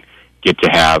doesn't get to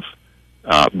have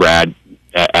Brad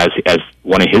as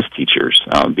one of his teachers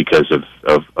because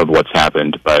of what's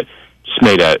happened. But just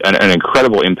made an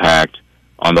incredible impact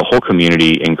on the whole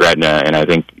community in Gretna, and I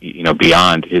think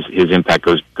beyond his impact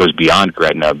goes beyond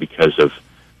Gretna because of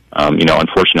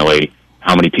unfortunately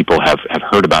how many people have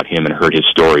heard about him and heard his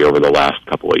story over the last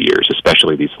couple of years,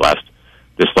 especially this last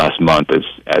month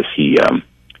as he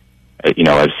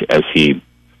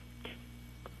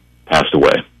passed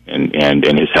away and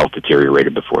his health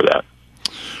deteriorated before that.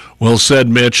 Well said,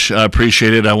 Mitch. I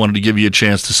appreciate it. I wanted to give you a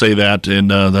chance to say that,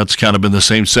 and that's kind of been the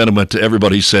same sentiment.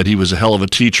 Everybody said he was a hell of a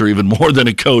teacher, even more than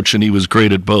a coach, and he was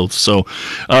great at both. So,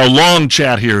 long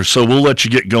chat here, so we'll let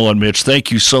you get going, Mitch.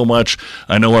 Thank you so much.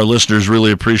 I know our listeners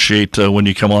really appreciate when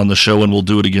you come on the show, and we'll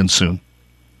do it again soon.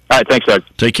 All right, thanks, Doug.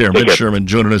 Take care. Mitch Sherman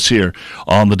joining us here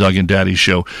on the Doug and Daddy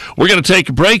Show. We're going to take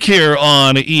a break here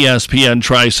on ESPN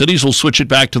Tri-Cities. We'll switch it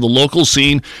back to the local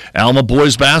scene. Alma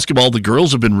boys basketball. The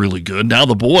girls have been really good. Now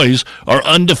the boys are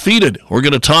undefeated. We're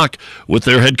going to talk with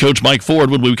their head coach, Mike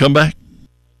Ford, when we come back.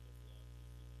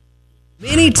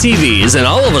 Many TVs, and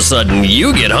all of a sudden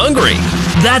you get hungry.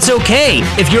 That's okay.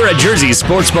 If you're at Jersey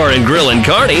Sports Bar and Grill in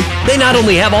Kearney, they not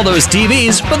only have all those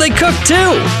TVs, but they cook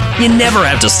too. You never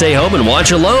have to stay home and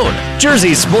watch alone.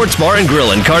 Jersey Sports Bar and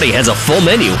Grill in Kearney has a full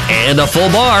menu and a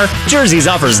full bar. Jersey's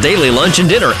offers daily lunch and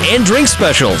dinner and drink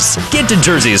specials. Get to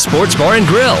Jersey Sports Bar and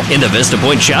Grill in the Vista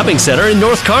Point Shopping Center in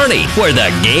North Kearney, where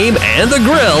the game and the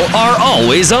grill are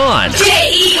always on.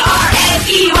 JERSEYS,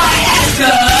 go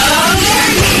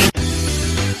Jersey!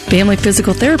 Family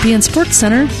Physical Therapy and Sports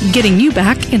Center, getting you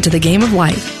back into the game of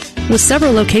life, with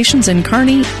several locations in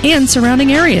Kearney and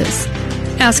surrounding areas.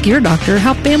 Ask your doctor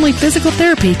how Family Physical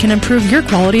Therapy can improve your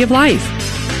quality of life.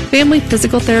 Family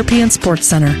Physical Therapy and Sports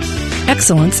Center,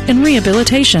 excellence in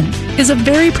rehabilitation, is a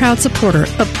very proud supporter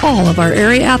of all of our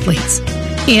area athletes,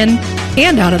 in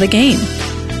and out of the game.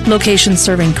 Locations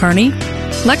serving Kearney,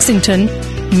 Lexington,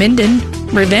 Minden,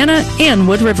 Ravenna, and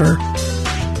Wood River.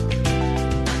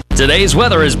 Today's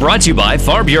weather is brought to you by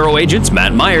Farm Bureau agents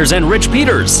Matt Myers and Rich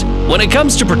Peters. When it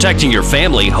comes to protecting your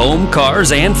family, home,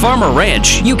 cars, and farm or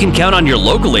ranch, you can count on your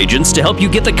local agents to help you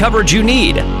get the coverage you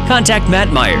need. Contact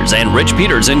Matt Myers and Rich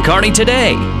Peters in Kearney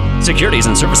today. Securities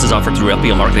and services offered through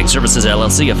FBO Marketing Services,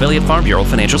 LLC, affiliate Farm Bureau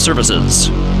Financial Services.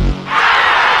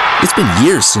 It's been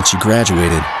years since you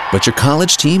graduated, but your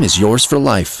college team is yours for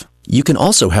life. You can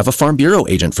also have a Farm Bureau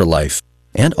agent for life,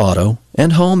 and auto,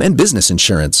 and home and business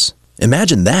insurance.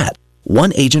 Imagine that.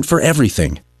 One agent for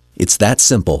everything. It's that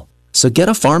simple. So get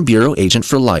a Farm Bureau agent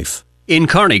for life. In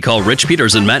Kearney, call Rich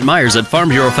Peters and Matt Myers at Farm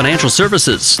Bureau Financial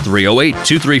Services,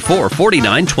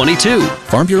 308-234-4922.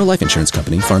 Farm Bureau Life Insurance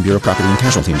Company, Farm Bureau Property and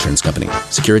Casualty Insurance Company.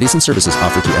 Securities and services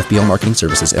offered through FBO Marketing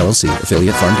Services, LLC,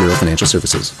 affiliate Farm Bureau Financial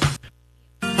Services.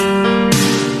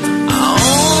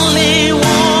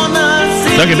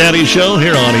 Doug and Daddy Show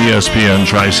here on ESPN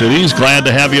Tri-Cities. Glad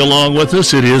to have you along with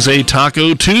us. It is a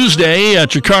Taco Tuesday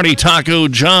at your Kearney Taco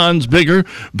John's. Bigger,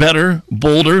 better,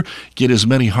 bolder. Get as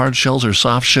many hard shells or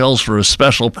soft shells for a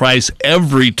special price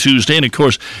every Tuesday. And, of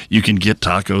course, you can get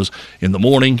tacos in the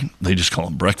morning. They just call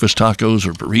them breakfast tacos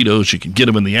or burritos. You can get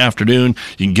them in the afternoon.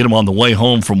 You can get them on the way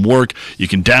home from work. You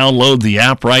can download the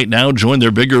app right now, join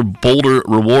their Bigger, Bolder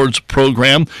Rewards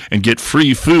program, and get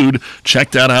free food.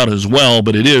 Check that out as well.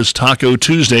 But it is Taco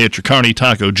Tuesday at your Kearney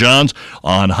Taco John's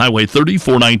on Highway 30,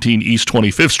 419 East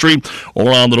 25th Street,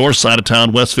 or on the north side of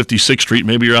town, West 56th Street.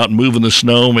 Maybe you're out moving the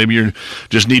snow. Maybe you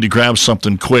just need to grab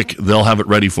something quick. They'll have it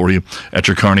ready for you at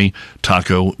your Kearney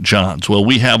Taco John's. Well,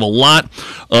 we have a lot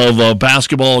of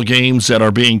basketball games that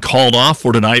are being called off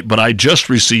for tonight, but I just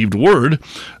received word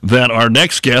that our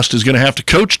next guest is going to have to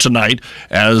coach tonight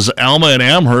as Alma and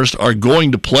Amherst are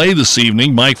going to play this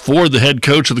evening. Mike Ford, the head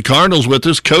coach of the Cardinals, with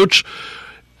us. Coach,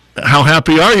 how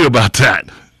happy are you about that?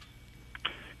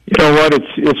 You know what?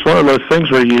 It's one of those things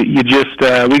where you just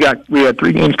we had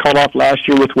 3 games called off last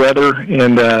year with weather,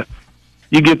 and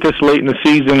you get this late in the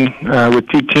season with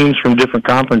 2 teams from different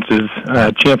conferences.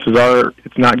 Chances are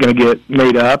it's not going to get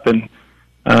made up, and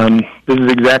this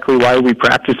is exactly why we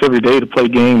practice every day to play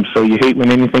games. So you hate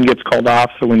when anything gets called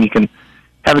off. So when you can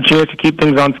have a chance to keep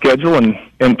things on schedule and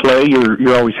play,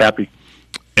 you're always happy.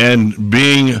 And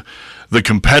being the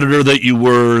competitor that you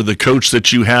were, the coach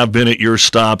that you have been at your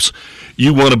stops,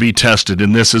 you want to be tested,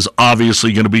 and this is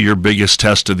obviously going to be your biggest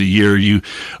test of the year. You,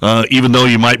 even though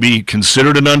you might be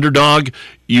considered an underdog,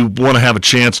 you want to have a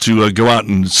chance to go out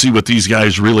and see what these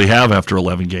guys really have after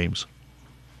 11 games.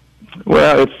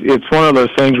 Well, it's one of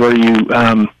those things where you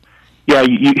want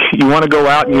to go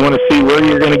out and you want to see where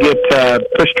you're going to get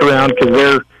pushed around,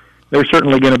 because they're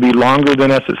certainly going to be longer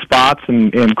than us at spots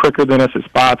and quicker than us at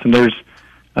spots, and there's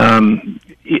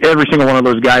every single one of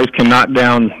those guys can knock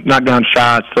down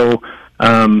shots. So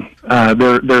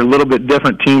they're a little bit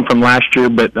different team from last year,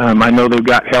 but I know they've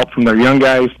got help from their young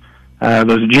guys.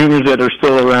 those juniors that are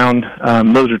still around,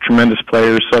 those are tremendous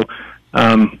players. So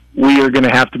we are going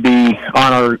to have to be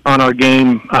on our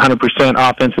game 100%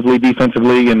 offensively,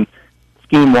 defensively, and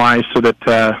scheme-wise, so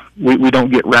that we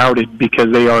don't get routed, because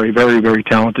they are a very, very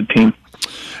talented team.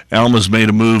 Alma's made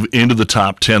a move into the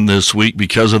top 10 this week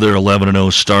because of their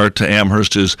 11-0 start. To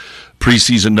Amherst is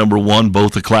preseason number 1,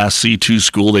 both a Class C2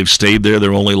 school. They've stayed there.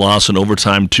 Their only loss in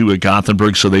overtime to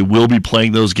Gothenburg, so they will be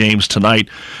playing those games tonight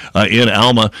in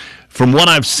Alma. From what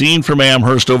I've seen from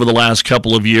Amherst over the last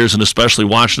couple of years, and especially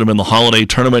watching them in the holiday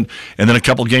tournament, and then a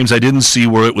couple games I didn't see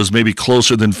where it was maybe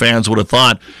closer than fans would have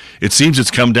thought, it seems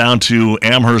it's come down to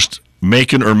Amherst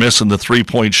making or missing the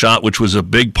three-point shot, which was a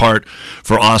big part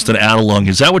for Austin Adelung.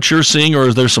 Is that what you're seeing, or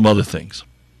is there some other things?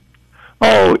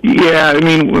 Oh, yeah. I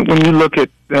mean, when you look at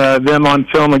them on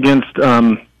film against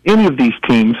any of these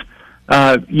teams,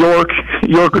 York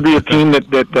would be a team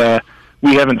that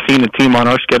we haven't seen a team on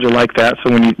our schedule like that.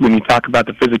 So when you talk about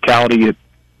the physicality at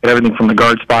everything from the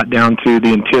guard spot down to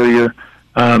the interior,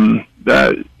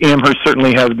 Amherst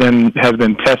certainly has been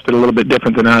tested a little bit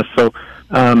different than us. So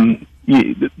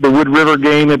the Wood River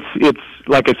game, it's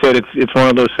like I said, it's one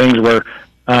of those things where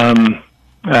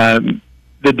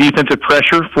the defensive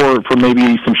pressure for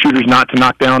maybe some shooters not to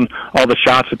knock down all the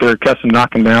shots that they're accustomed to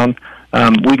knocking down.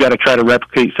 We got to try to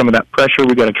replicate some of that pressure.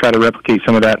 We got to try to replicate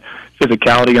some of that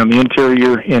physicality on the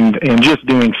interior, and just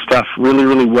doing stuff really,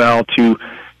 really well to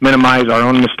minimize our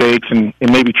own mistakes and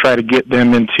maybe try to get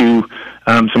them into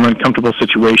some uncomfortable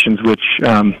situations, which,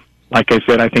 like I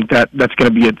said, I think that's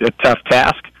going to be a tough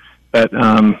task. But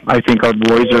I think our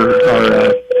boys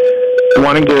are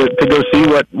wanting to go see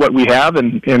what we have,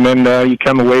 and then you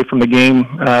come away from the game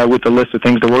with a list of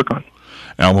things to work on.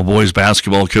 Alma boys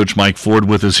basketball coach Mike Ford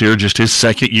with us here. Just his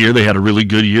second year. They had a really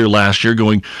good year last year,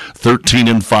 going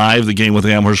 13-5. The game with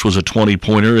Amherst was a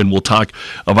 20-pointer, and we'll talk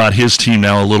about his team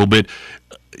now a little bit.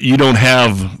 You don't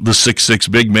have the 6'6"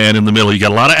 big man in the middle. You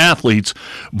got a lot of athletes,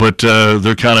 but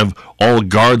they're kind of all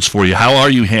guards for you. How are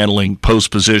you handling post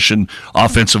position,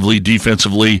 offensively,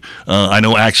 defensively? I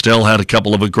know Axtell had a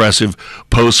couple of aggressive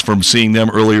posts from seeing them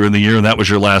earlier in the year, and that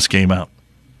was your last game out.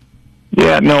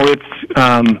 Yeah, no,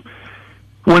 it's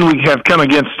when we have come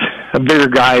against bigger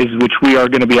guys, which we are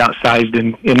going to be outsized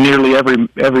in nearly every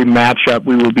matchup.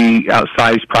 We will be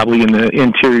outsized probably in the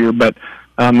interior, but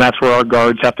that's where our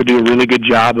guards have to do a really good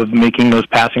job of making those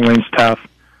passing lanes tough.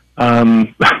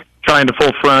 Trying to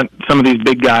full front some of these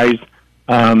big guys,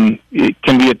 it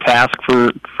can be a task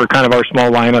for kind of our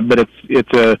small lineup, but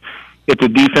it's a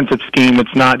defensive scheme.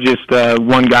 It's not just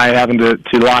one guy having to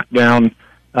lock down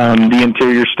the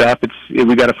interior stuff.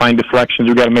 We got to find deflections.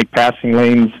 We got to make passing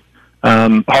lanes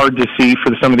hard to see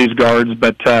for some of these guards,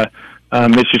 but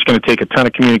it's just going to take a ton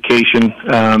of communication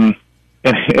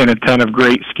and a ton of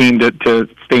great scheme to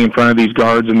stay in front of these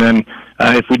guards. And then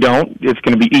if we don't, it's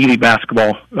going to be easy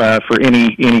basketball for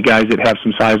any guys that have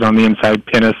some size on the inside,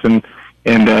 pin us and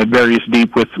various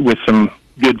deep with some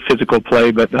good physical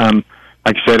play. But like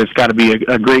I said, it's got to be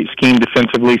a great scheme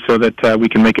defensively so that we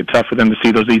can make it tough for them to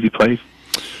see those easy plays.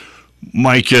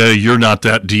 Mike, you're not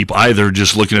that deep either.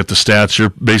 Just looking at the stats, you're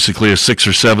basically a 6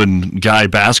 or 7 guy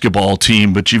basketball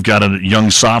team, but you've got a young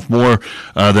sophomore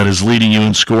that is leading you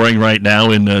in scoring right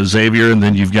now in Xavier, and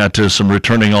then you've got some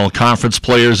returning all-conference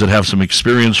players that have some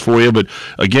experience for you. But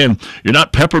again, you're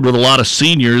not peppered with a lot of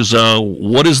seniors.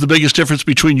 What is the biggest difference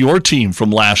between your team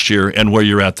from last year and where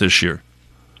you're at this year?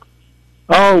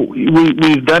 Oh,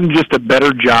 we've done just a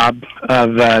better job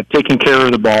of taking care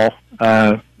of the ball.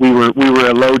 We were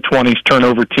a low 20s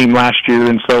turnover team last year,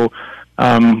 and so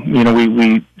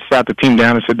we sat the team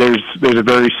down and said there's a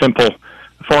very simple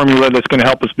formula that's going to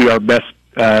help us be our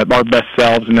best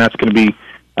selves, and that's going to be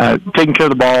taking care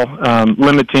of the ball,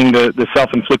 limiting the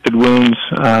self-inflicted wounds.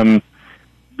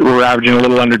 We're averaging a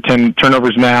little under 10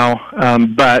 turnovers now,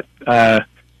 but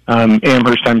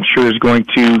Amherst, I'm sure, is going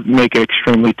to make it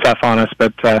extremely tough on us.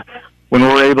 But when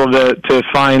we're able to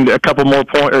find a couple more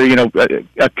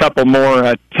a couple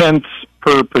more tenths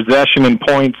per possession and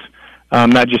points,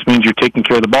 that just means you're taking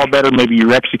care of the ball better. Maybe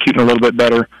you're executing a little bit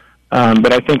better.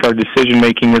 But I think our decision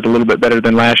making is a little bit better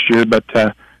than last year. But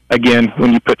again,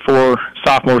 when you put 4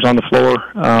 sophomores on the floor,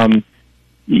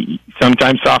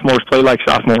 sometimes sophomores play like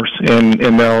sophomores,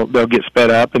 and they'll get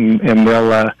sped up and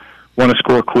they'll want to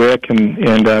score quick, and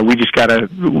we just got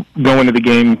to go into the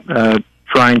game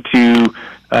trying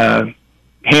to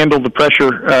handle the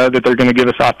pressure that they're going to give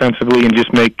us offensively and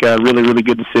just make really, really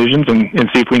good decisions and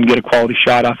see if we can get a quality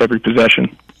shot off every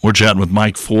possession. We're chatting with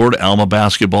Mike Ford, Alma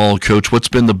basketball coach. What's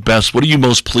been the best? What are you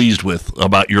most pleased with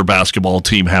about your basketball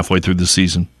team halfway through the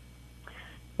season?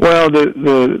 Well,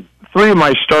 the three of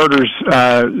my starters,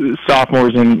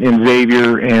 sophomores in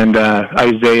Xavier and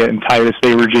Isaiah and Titus,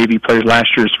 they were JV players last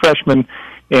year as freshmen,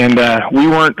 and we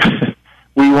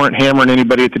weren't hammering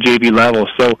anybody at the JV level.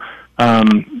 So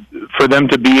for them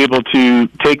to be able to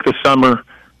take the summer,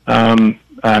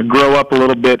 grow up a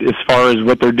little bit as far as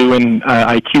what they're doing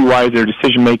IQ-wise, their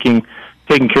decision-making,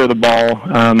 taking care of the ball,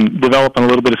 developing a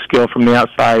little bit of skill from the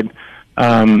outside,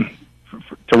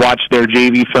 to watch their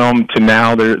JV film to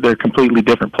now, they're completely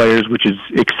different players, which is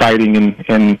exciting,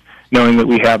 and knowing that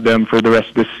we have them for the rest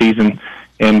of this season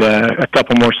and a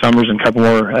couple more summers and a couple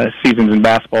more seasons in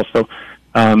basketball. So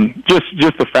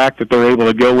just the fact that they're able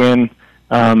to go in,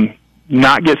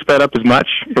 not get sped up as much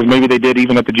as maybe they did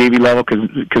even at the JV level,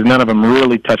 because none of them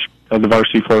really touched the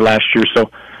varsity floor last year. So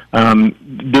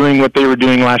doing what they were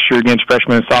doing last year against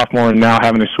freshmen and sophomore, and now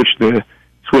having to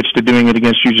switch to doing it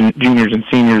against juniors and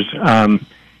seniors,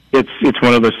 it's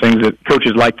one of those things that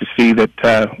coaches like to see,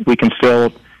 that we can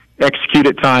still execute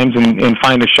at times and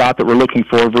find a shot that we're looking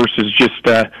for versus just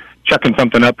chucking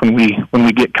something up when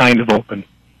we get kind of open.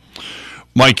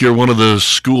 Mike, you're one of the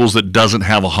schools that doesn't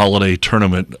have a holiday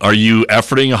tournament. Are you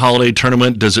efforting a holiday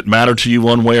tournament? Does it matter to you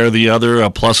one way or the other?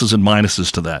 Pluses and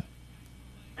minuses to that?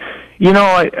 You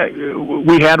know,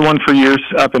 we had one for years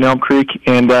up in Elm Creek,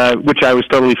 and which I was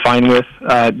totally fine with.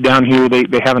 Down here,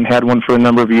 they haven't had one for a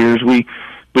number of years. We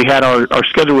had our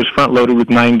schedule was front loaded with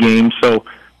 9 games, so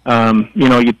you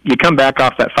know, you come back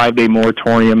off that 5-day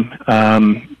moratorium,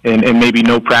 and maybe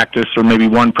no practice or maybe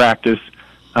one practice.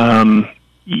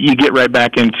 You get right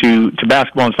back into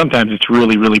basketball, and sometimes it's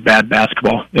really, really bad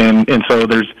basketball. And so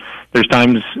there's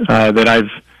times that I've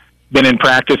been in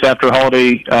practice after a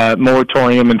holiday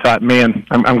moratorium and thought, man,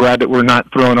 I'm glad that we're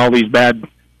not throwing all these bad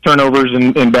turnovers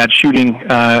and bad shooting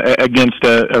against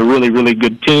a really, really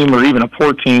good team or even a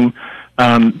poor team.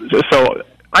 So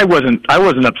I wasn't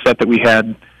upset that we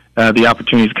had the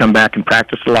opportunity to come back and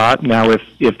practice a lot. Now,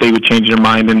 if they would change their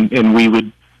mind and we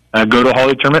would go to a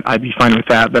holiday tournament, I'd be fine with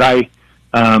that. But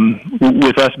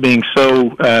with us being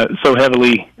so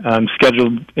heavily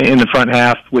scheduled in the front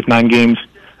half with 9 games,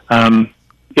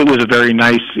 it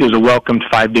was a welcomed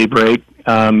 5-day break,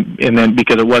 and then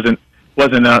because it wasn't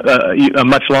a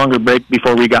much longer break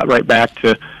before we got right back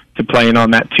to playing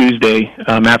on that Tuesday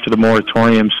after the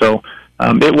moratorium. So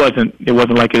it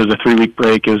wasn't like it was a 3-week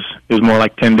break. It was more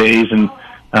like 10 days, and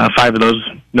 5 of those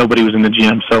nobody was in the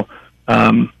gym. So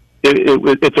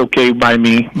it's okay by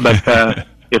me, but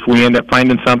if we end up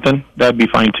finding something, that'd be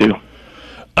fine too.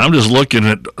 I'm just looking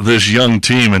at this young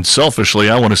team, and selfishly,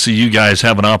 I want to see you guys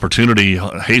have an opportunity,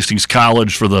 Hastings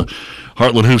College for the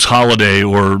Heartland Hoops holiday,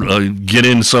 or get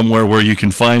in somewhere where you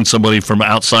can find somebody from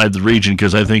outside the region,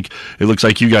 because I think it looks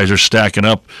like you guys are stacking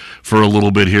up for a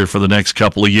little bit here for the next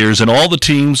couple of years. And all the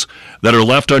teams that are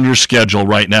left on your schedule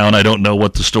right now, and I don't know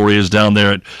what the story is down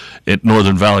there at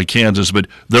Northern Valley, Kansas, but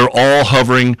they're all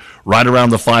hovering right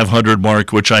around the 500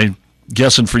 mark, which I'm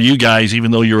guessing for you guys,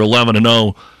 even though you're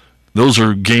 11-0, those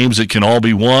are games that can all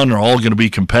be won, are all going to be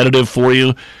competitive for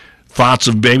you. Thoughts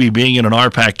of maybe being in an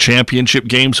RPAC championship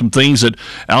game, some things that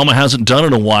Alma hasn't done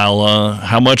in a while.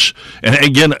 How much, and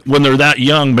again, when they're that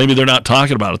young, maybe they're not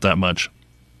talking about it that much.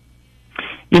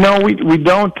 You know, we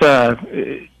don't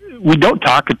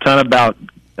talk a ton about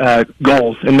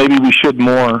goals, and maybe we should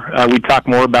more. We talk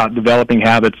more about developing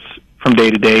habits from day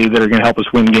to day that are going to help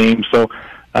us win games. So,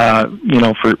 you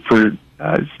know, for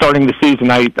starting the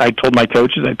season, I told my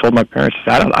coaches, I told my parents,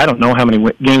 I don't know how many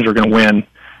games we're going to win.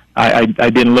 I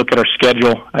didn't look at our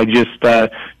schedule. I just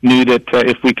knew that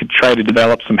if we could try to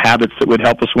develop some habits that would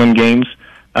help us win games,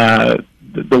 the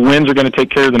wins are going to take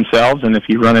care of themselves. And if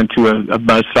you run into a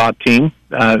buzzsaw team,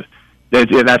 that's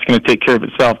going to take care of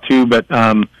itself too. But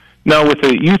no, with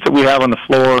the youth that we have on the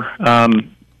floor,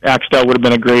 Axtell would have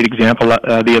been a great example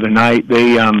the other night.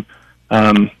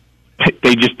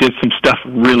 They just did some stuff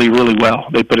really, really well.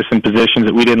 They put us in positions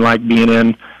that we didn't like being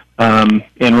in, and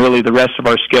really the rest of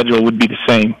our schedule would be the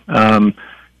same.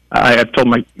 I've told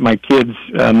my kids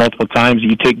multiple times,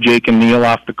 you take Jake and Neil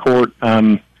off the court,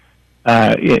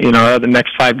 you know, the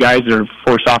next 5 guys are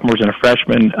 4 sophomores and a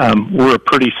freshman. We're a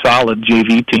pretty solid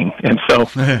JV team. And so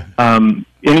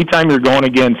anytime you're going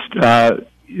against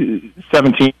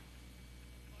 17,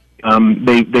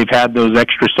 they've had those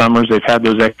extra summers, they've had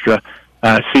those extra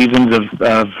seasons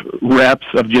of reps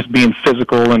of just being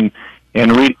physical and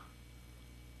reading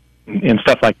and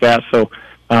stuff like that. So,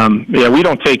 yeah, we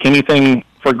don't take anything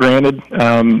for granted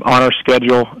on our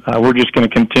schedule. We're just going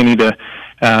to continue to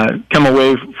come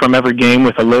away from every game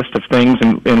with a list of things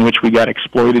in which we got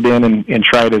exploited in and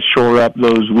try to shore up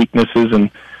those weaknesses. And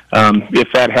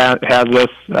if that has us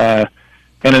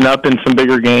ending up in some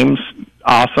bigger games,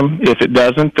 awesome. If it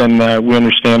doesn't, then we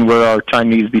understand where our time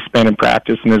needs to be spent in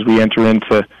practice and as we enter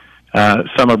into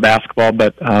summer basketball.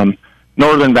 But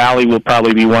Northern Valley will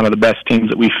probably be one of the best teams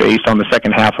that we face on the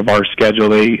second half of our schedule.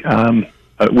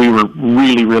 We were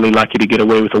really, really lucky to get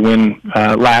away with a win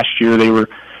last year. They were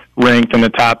ranked in the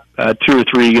top 2 or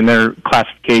 3 in their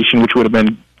classification, which would have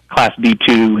been Class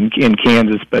D2 in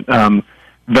Kansas, but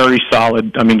very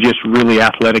solid. I mean, just really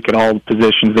athletic at all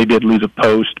positions. They did lose a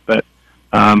post, but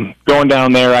going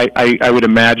down there, I would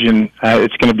imagine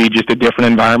it's going to be just a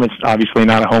different environment. It's obviously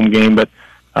not a home game, but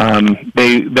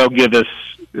they'll give us.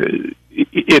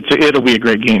 It'll be a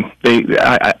great game.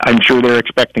 I'm sure they're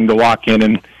expecting to walk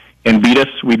in and beat us.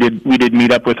 We did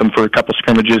meet up with them for a couple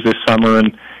scrimmages this summer,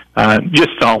 and just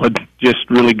solid, just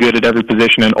really good at every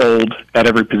position and old at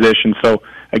every position. So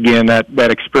again,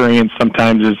 that experience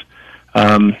sometimes is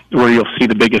where you'll see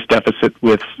the biggest deficit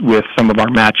with some of our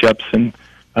matchups, and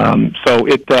so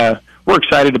we're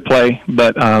excited to play,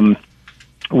 but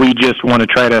we just want to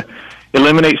try to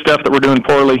eliminate stuff that we're doing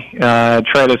poorly,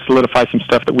 try to solidify some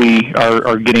stuff that we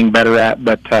are getting better at,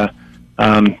 but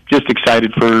just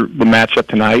excited for the matchup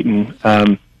tonight. And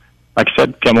like I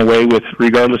said, come away with,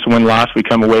 regardless of win-loss, we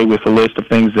come away with a list of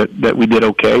things that we did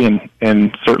okay,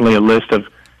 and certainly a list of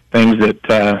things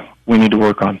that we need to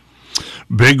work on.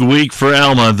 Big week for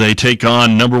Alma. They take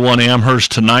on number 1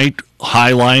 Amherst tonight.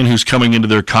 Highline, who's coming into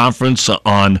their conference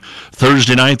on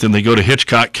Thursday night. Then they go to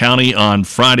Hitchcock County on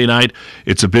Friday night.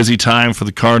 It's a busy time for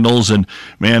the Cardinals, and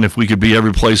man, if we could be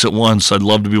every place at once, I'd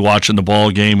love to be watching the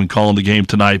ball game and calling the game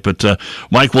tonight. But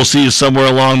Mike, we'll see you somewhere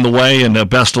along the way, and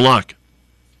best of luck.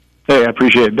 Hey, I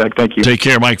appreciate it, Doug. Thank you. Take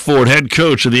care. Mike Ford, head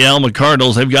coach of the Alma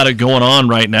Cardinals. They've got it going on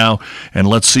right now, and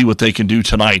let's see what they can do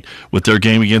tonight with their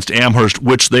game against Amherst,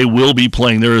 which they will be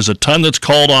playing. There is a ton that's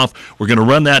called off. We're going to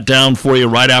run that down for you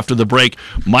right after the break.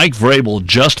 Mike Vrabel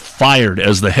just fired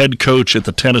as the head coach at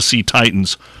the Tennessee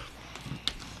Titans.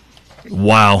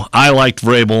 Wow. I liked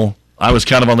Vrabel. I was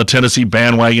kind of on the Tennessee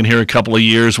bandwagon here a couple of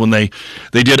years when they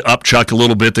did upchuck a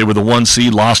little bit. They were the 1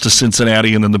 seed, lost to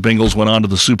Cincinnati, and then the Bengals went on to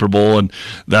the Super Bowl, and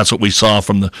that's what we saw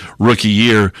from the rookie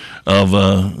year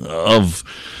of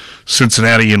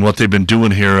Cincinnati and what they've been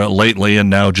doing here lately. And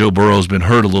now Joe Burrow's been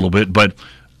hurt a little bit, but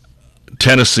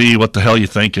Tennessee, what the hell are you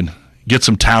thinking? Get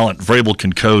some talent. Vrabel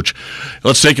can coach.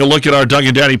 Let's take a look at our Doug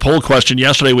and Daddy poll question.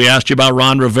 Yesterday we asked you about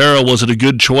Ron Rivera. Was it a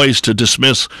good choice to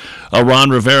dismiss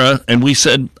Ron Rivera? And I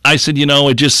said,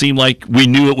 it just seemed like we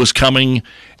knew it was coming,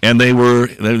 and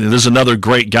there's another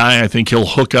great guy. I think he'll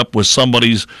hook up with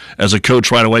somebody's as a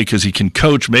coach right away because he can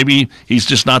coach. Maybe he's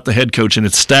just not the head coach, and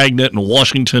it's stagnant, and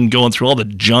Washington going through all the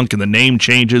junk and the name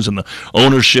changes and the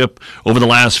ownership over the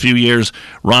last few years.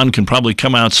 Ron can probably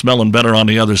come out smelling better on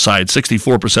the other side.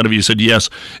 64% of you said yes,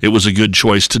 it was a good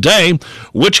choice. Today,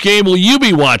 which game will you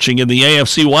be watching in the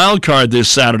AFC wildcard this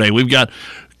Saturday? We've got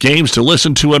games to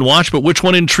listen to and watch, but which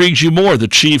one intrigues you more, the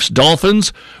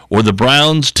Chiefs-Dolphins or the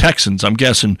Browns-Texans? I'm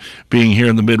guessing, being here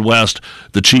in the Midwest,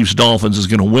 the Chiefs-Dolphins is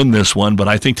going to win this one, but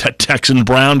I think that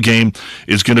Texan-Brown game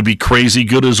is going to be crazy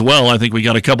good as well. I think we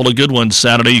got a couple of good ones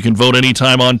Saturday. You can vote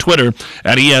anytime on Twitter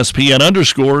at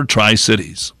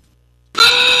ESPN_Tri-Cities.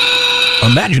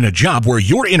 Imagine a job where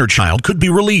your inner child could be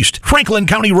released. Franklin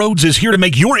County Roads is here to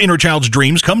make your inner child's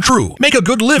dreams come true. Make a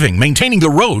good living maintaining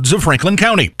the roads of Franklin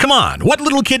County. Come on, what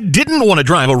little kid didn't want to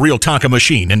drive a real Tonka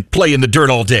machine and play in the dirt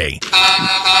all day?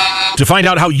 To find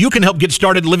out how you can help get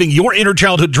started living your inner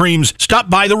childhood dreams, stop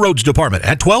by the Roads Department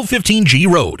at 1215 G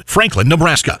Road, Franklin,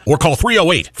 Nebraska, or call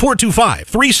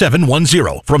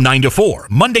 308-425-3710 from 9 to 4,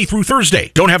 Monday through Thursday.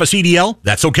 Don't have a CDL?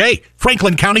 That's okay.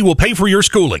 Franklin County will pay for your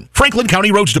schooling. Franklin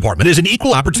County Roads Department is an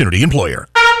equal opportunity employer.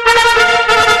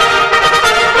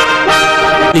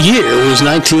 The year was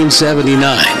 1979.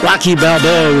 Rocky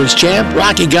Balboa was champ.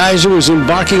 Rocky Geyser was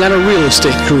embarking on a real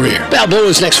estate career.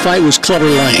 Balboa's next fight was Clubber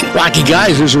Lang. Rocky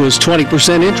Geyser's was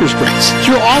 20% interest rates.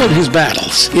 Through all of his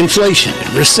battles, inflation,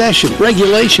 recession,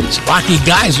 regulations, Rocky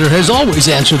Geyser has always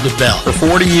answered the bell. For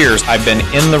 40 years, I've been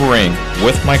in the ring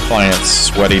with my clients,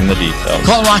 sweating the details.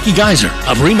 Call Rocky Geyser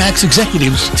of RE/MAX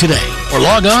Executives today, or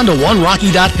log on to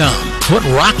onerocky.com. Put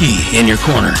Rocky in your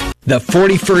corner. The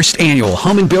 41st Annual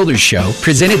Home and Builders Show,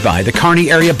 presented by the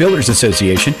Kearney Area Builders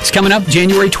Association, is coming up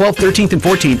January 12th, 13th, and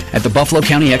 14th at the Buffalo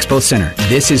County Expo Center.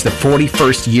 This is the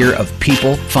 41st year of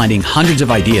people finding hundreds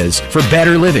of ideas for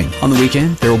better living. On the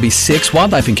weekend, there will be 6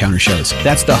 wildlife encounter shows.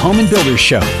 That's the Home and Builders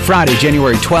Show, Friday,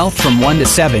 January 12th from 1 to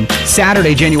 7,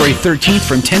 Saturday, January 13th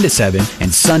from 10 to 7,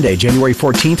 and Sunday, January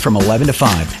 14th from 11 to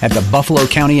 5 at the Buffalo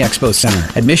County Expo Center.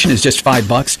 Admission is just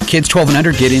 $5. Kids 12 and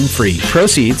under get in free.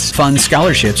 Proceeds fund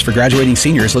scholarships for graduating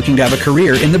seniors looking to have a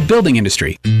career in the building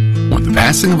industry. When the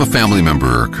passing of a family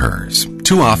member occurs,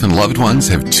 Too often, loved ones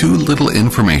have too little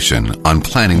information on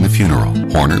planning the funeral.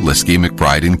 Horner, Liskey,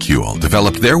 McBride, and Kuehl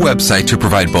developed their website to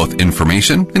provide both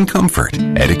information and comfort,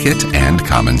 etiquette, and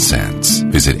common sense.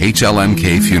 Visit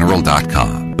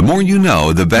hlmkfuneral.com. The more you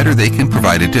know, the better they can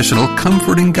provide additional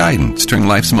comforting guidance during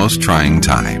life's most trying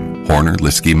time. Horner,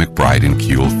 Liskey, McBride, and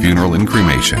Kuehl Funeral and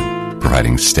Cremation,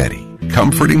 providing steady,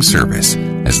 comforting service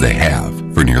as they have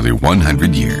for nearly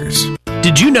 100 years.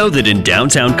 Did you know that in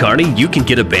downtown Kearney, you can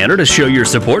get a banner to show your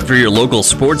support for your local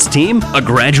sports team, a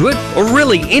graduate, or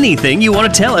really anything you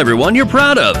want to tell everyone you're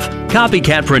proud of?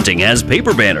 Copycat Printing has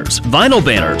paper banners, vinyl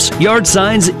banners, yard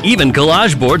signs, even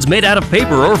collage boards made out of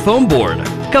paper or foam board.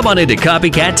 Come on into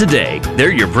Copycat today.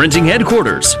 They're your printing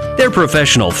headquarters. Their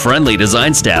professional, friendly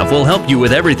design staff will help you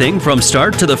with everything from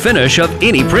start to the finish of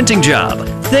any printing job.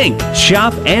 Think,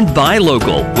 shop, and buy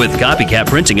local with Copycat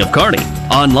Printing of Kearney.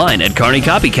 Online at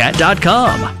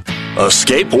kearneycopycat.com.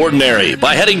 Escape ordinary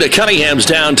by heading to Cunningham's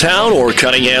downtown or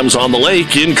Cunningham's on the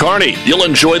lake in Kearney. You'll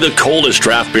enjoy the coldest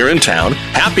draft beer in town,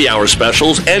 happy hour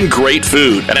specials, and great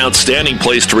food. An outstanding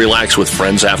place to relax with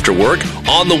friends after work,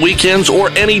 on the weekends,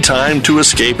 or any time to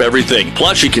escape everything.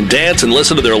 Plus, you can dance and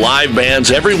listen to their live bands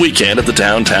every weekend at the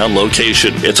downtown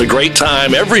location. It's a great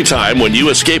time every time when you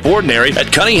escape ordinary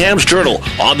at Cunningham's Journal,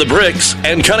 on the Bricks,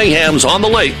 and Cunningham's on the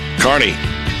lake, Kearney.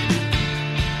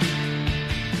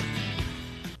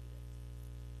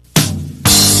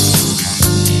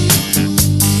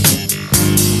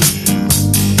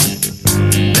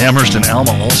 Amherst and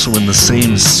Alma also in the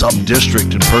same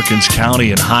sub-district in Perkins County,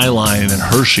 and Highline and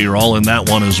Hershey are all in that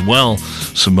one as well.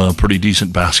 Some pretty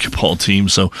decent basketball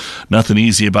teams, so nothing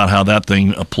easy about how that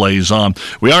thing plays on.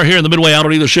 We are here in the Midway Auto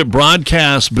Dealership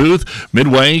broadcast booth.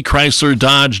 Midway, Chrysler,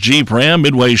 Dodge, Jeep, Ram,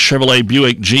 Midway, Chevrolet,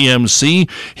 Buick, GMC,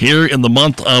 here in the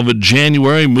month of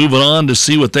January. Moving on to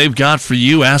see what they've got for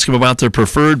you. Ask them about their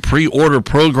preferred pre-order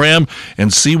program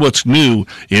and see what's new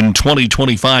in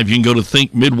 2025. You can go to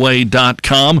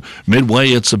thinkmidway.com. Midway,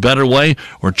 it's a better way.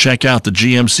 Or check out the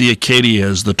GMC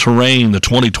Acadias, the Terrain, the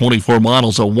 2024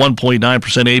 models, a 1.9%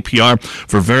 APR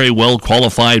for very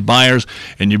well-qualified buyers.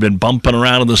 And you've been bumping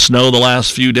around in the snow the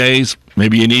last few days.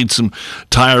 Maybe you need some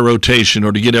tire rotation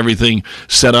or to get everything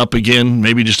set up again,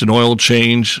 maybe just an oil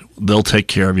change. They'll take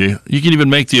care of you. You can even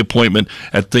make the appointment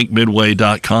at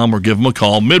thinkmidway.com or give them a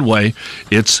call. Midway,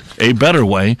 it's a better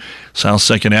way. South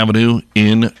 2nd Avenue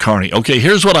in Kearney. Okay,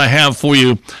 here's what I have for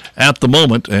you at the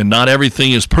moment, and not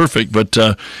everything is perfect, but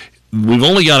we've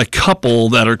only got a couple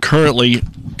that are currently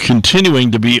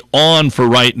continuing to be on for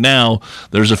right now.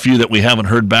 There's a few that we haven't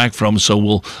heard back from, so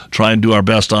we'll try and do our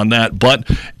best on that. But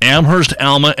Amherst,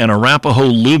 Alma, and Arapahoe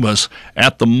Loomis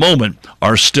at the moment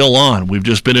are still on. We've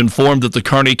just been informed that the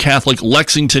Kearney Catholic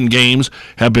Lexington games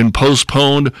have been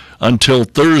postponed until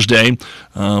Thursday.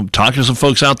 Talking to some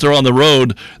folks out there on the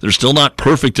road, they're still not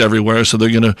perfect everywhere, so they're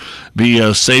going to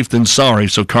be safe than sorry.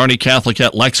 So Kearney Catholic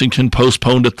at Lexington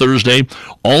postponed to Thursday.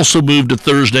 Also moved to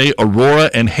Thursday,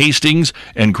 Aurora and Hastings,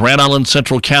 and Grand Island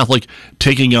Central Catholic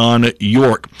taking on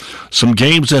York. Some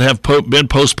games that have been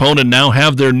postponed and now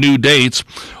have their new dates.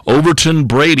 Overton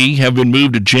Brady have been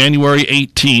moved to January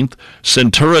 18th.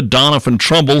 Centura Donovan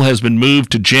Trumbull has been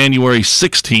moved to January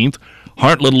 16th.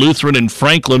 Heartland Lutheran and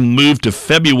Franklin moved to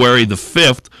February the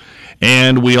 5th.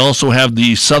 And we also have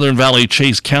the Southern Valley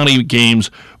Chase County games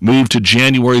moved to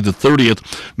January the 30th.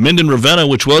 Minden-Ravenna,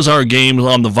 which was our game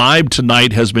on the Vibe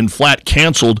tonight, has been flat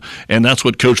canceled, and that's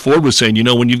what Coach Ford was saying. You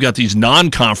know, when you've got these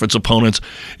non-conference opponents,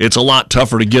 it's a lot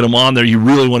tougher to get them on there. You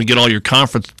really want to get all your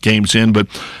conference games in, but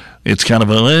it's kind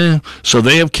of so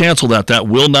they have canceled that. That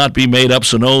will not be made up,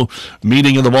 so no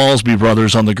meeting of the Ballsby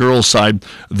brothers on the girls' side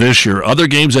this year. Other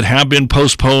games that have been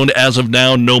postponed as of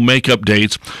now, no makeup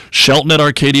dates. Shelton at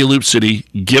Arcadia Loop City,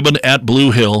 Gibbon at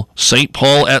Blue Hill, St.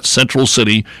 Paul at Central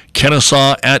City,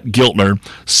 Kennesaw at Giltner,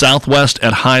 Southwest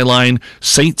at Highline,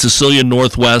 St. Cecilia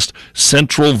Northwest,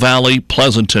 Central Valley,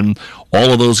 Pleasanton.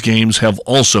 All of those games have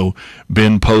also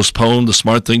been postponed. The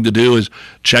smart thing to do is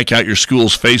check out your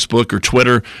school's Facebook or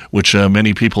Twitter, which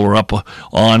many people are up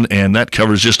on, and that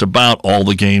covers just about all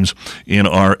the games in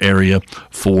our area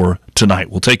for tonight.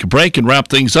 We'll take a break and wrap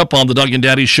things up on the Doug and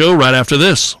Daddy Show right after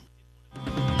this.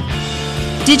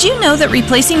 Did you know that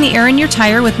replacing the air in your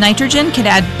tire with nitrogen could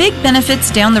add big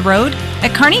benefits down the road?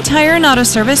 At Kearney Tire and Auto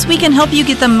Service, we can help you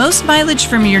get the most mileage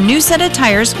from your new set of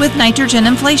tires with nitrogen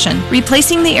inflation.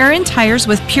 Replacing the air in tires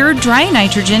with pure dry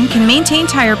nitrogen can maintain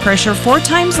tire pressure 4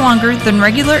 times longer than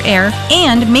regular air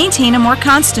and maintain a more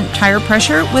constant tire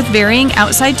pressure with varying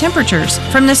outside temperatures.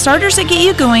 From the starters that get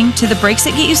you going to the brakes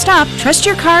that get you stopped, trust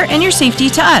your car and your safety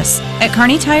to us at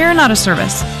Kearney Tire and Auto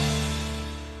Service.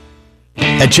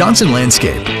 At Johnson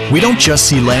Landscape, we don't just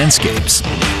see landscapes.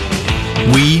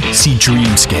 We see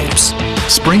dreamscapes,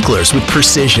 sprinklers with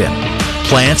precision,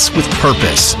 plants with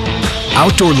purpose,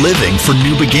 outdoor living for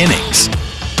new beginnings.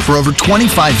 For over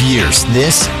 25 years,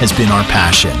 this has been our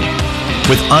passion.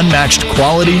 With unmatched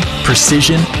quality,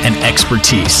 precision, and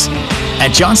expertise.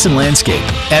 At Johnson Landscape,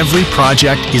 every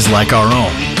project is like our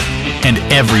own, and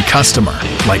every customer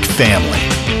like family.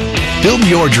 Build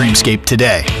your dreamscape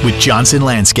today with Johnson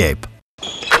Landscape.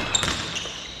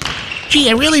 Gee,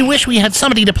 I really wish we had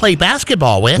somebody to play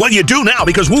basketball with. Well, you do now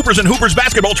because Whoopers and Hoopers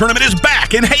basketball tournament is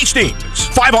back in Hastings.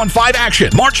 5-on-5 action,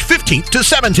 March 15th to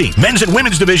 17th. Men's and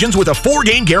women's divisions with a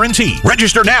 4-game guarantee.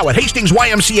 Register now at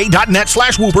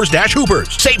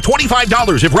hastingsymca.net/Whoopers-Hoopers. Save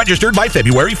 $25 if registered by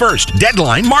February 1st.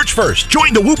 Deadline March 1st.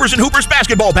 Join the Whoopers and Hoopers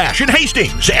basketball bash in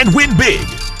Hastings and win big.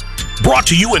 Brought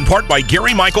to you in part by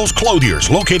Gary Michaels Clothiers,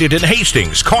 located in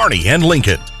Hastings, Kearney, and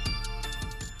Lincoln.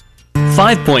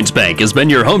 5 Points Bank has been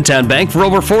your hometown bank for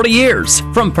over 40 years.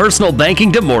 From personal banking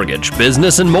to mortgage,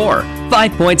 business, and more,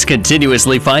 5 Points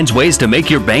continuously finds ways to make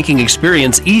your banking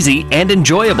experience easy and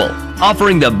enjoyable,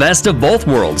 offering the best of both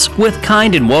worlds with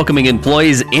kind and welcoming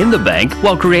employees in the bank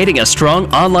while creating a strong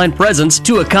online presence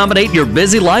to accommodate your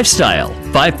busy lifestyle.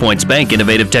 5 Points Bank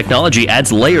innovative technology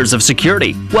adds layers of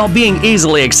security while being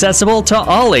easily accessible to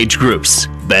all age groups.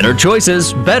 Better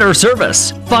choices, better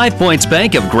service. 5 Points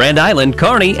Bank of Grand Island,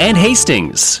 Kearney, and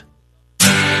Hastings.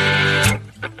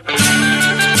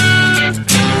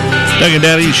 Doug and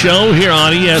Daddy Show here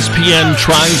on ESPN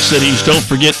Tri-Cities. Don't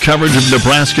forget coverage of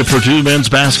Nebraska-Purdue men's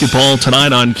basketball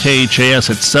tonight on KHAS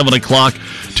at 7 o'clock.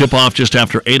 Tip-off just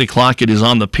after 8 o'clock. It is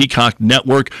on the Peacock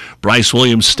Network. Bryce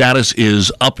Williams' status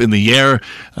is up in the air.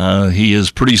 He is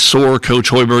pretty sore.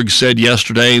 Coach Hoiberg said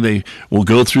yesterday they will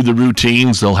go through the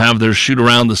routines. They'll have their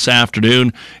shoot-around this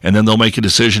afternoon, and then they'll make a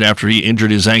decision after he injured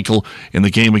his ankle in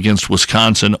the game against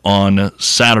Wisconsin on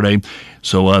Saturday.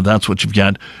 So that's what you've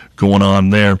got going on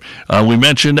there. We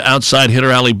mentioned outside hitter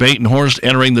Allie Batenhorst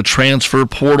entering the transfer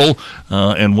portal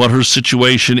and what her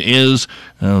situation is,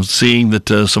 seeing that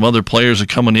some other players are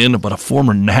coming in, but a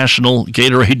former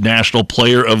Gatorade National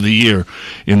Player of the Year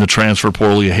in the transfer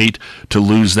portal. You hate to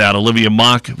lose that. Olivia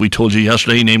Mock, we told you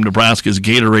yesterday, named Nebraska's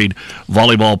Gatorade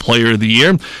Volleyball Player of the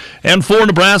Year. And for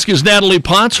Nebraska's Natalie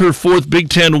Potts, her 4th Big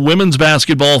Ten Women's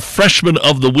Basketball Freshman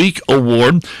of the Week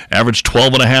award. Averaged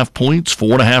 12.5 points,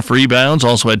 4.5 rebounds,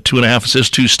 also had 2.5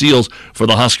 assists, 2 steals for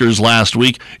the Huskers last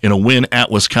week in a win at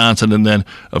Wisconsin, and then,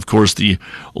 of course, the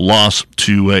loss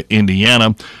to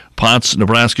Indiana. Potts,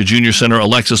 Nebraska Junior Center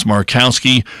Alexis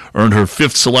Markowski earned her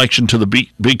 5th selection to the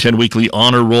Big Ten Weekly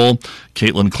Honor Roll.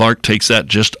 Caitlin Clark takes that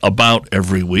just about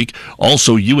every week.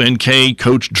 Also, UNK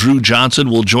coach Drew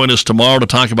Johnson will join us tomorrow to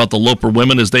talk about the Loper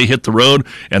women as they hit the road.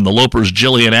 And the Lopers'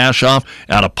 Jillian Ashoff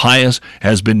out of Pius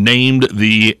has been named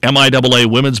the MIAA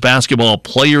Women's Basketball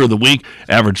Player of the Week.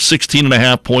 Averaged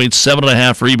 16.5 points,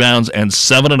 7.5 rebounds, and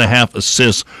 7.5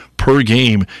 assists per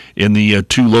game in the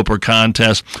 2 Loper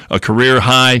contests. A career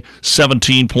high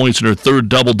 17 points in her 3rd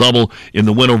double-double in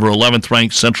the win over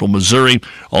 11th-ranked Central Missouri.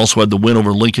 Also had the win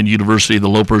over Lincoln University. The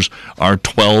Lopers are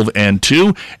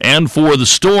 12-2. And for the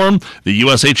Storm, the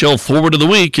USHL Forward of the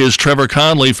Week is Trevor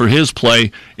Conley for his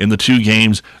play in the 2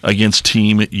 games against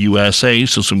Team USA.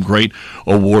 So some great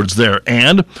awards there.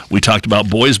 And we talked about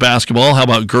boys basketball. How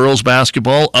about girls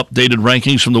basketball? Updated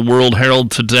rankings from the World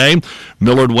Herald today.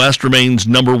 Millard West remains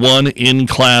number 1 in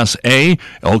Class A.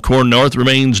 Elkhorn North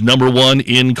remains number 1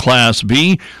 in Class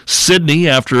B. Sydney,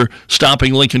 after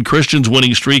stopping Lincoln Christian's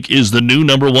winning streak, is the new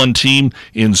number 1 team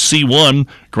in C1.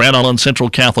 Grand Island Central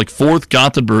Catholic 4th,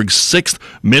 Gothenburg 6th,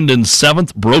 Minden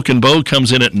 7th, Broken Bow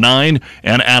comes in at 9,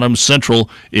 and Adams Central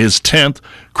is 10th.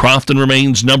 Crofton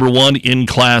remains number 1 in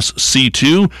Class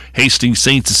C2. Hastings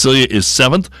St. Cecilia is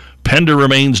 7th. Pender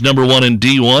remains number 1 in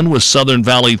D1 with Southern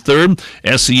Valley 3rd.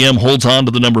 SEM holds on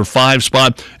to the number 5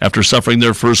 spot after suffering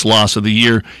their first loss of the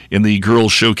year in the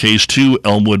Girls Showcase 2.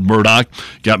 Elmwood Murdoch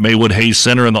got Maywood Hayes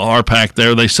Center in the R-Pack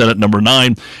there. They set at number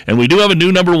 9. And we do have a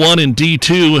new number 1 in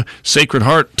D2. Sacred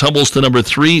Heart tumbles to number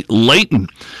 3. Layton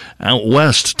out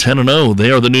west, 10-0.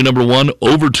 They are the new number 1.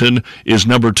 Overton is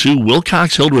number 2.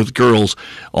 Wilcox Hildreth girls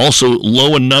also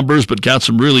low in numbers, but got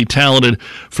some really talented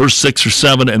first 6 or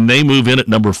 7, and they move in at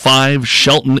number 5.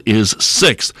 Shelton is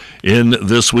 6th in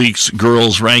this week's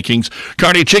girls rankings.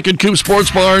 Kearney Chicken Coop Sports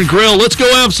Bar and Grill. Let's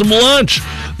go have some lunch.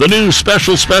 The new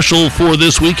special for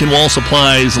this week in Wall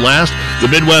Supplies last. The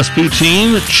Midwest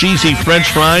Poutine, cheesy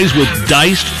French fries with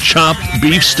diced chopped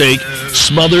beef steak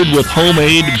smothered with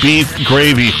homemade beef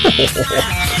gravy.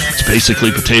 It's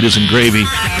basically potatoes and gravy.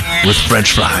 with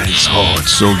French fries. Oh,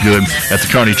 it's so good at the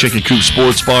Kearney Chicken Coop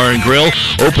Sports Bar and Grill.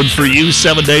 Open for you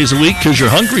 7 days a week because you're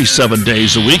hungry 7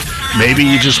 days a week. Maybe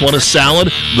you just want a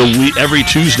salad. Every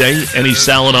Tuesday, any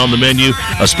salad on the menu,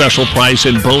 a special price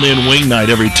and bone-in wing night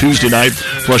every Tuesday night,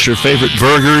 plus your favorite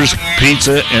burgers,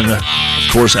 pizza, and, of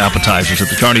course, appetizers at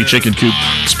the Kearney Chicken Coop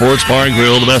Sports Bar and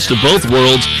Grill, the best of both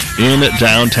worlds in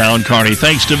downtown Kearney.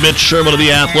 Thanks to Mitch Sherman of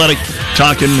The Athletic,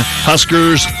 talking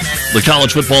Huskers, the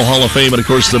College Football Hall of Fame, and, of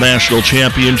course, the National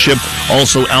Championship.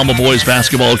 Also, Alma boys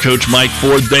basketball coach Mike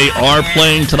Ford. They are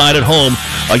playing tonight at home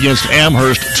against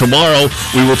Amherst. Tomorrow,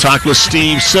 we will talk with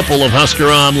Steve Sipple of Husker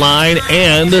Online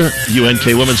and UNK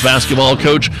women's basketball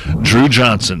coach Drew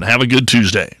Johnson. Have a good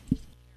Tuesday.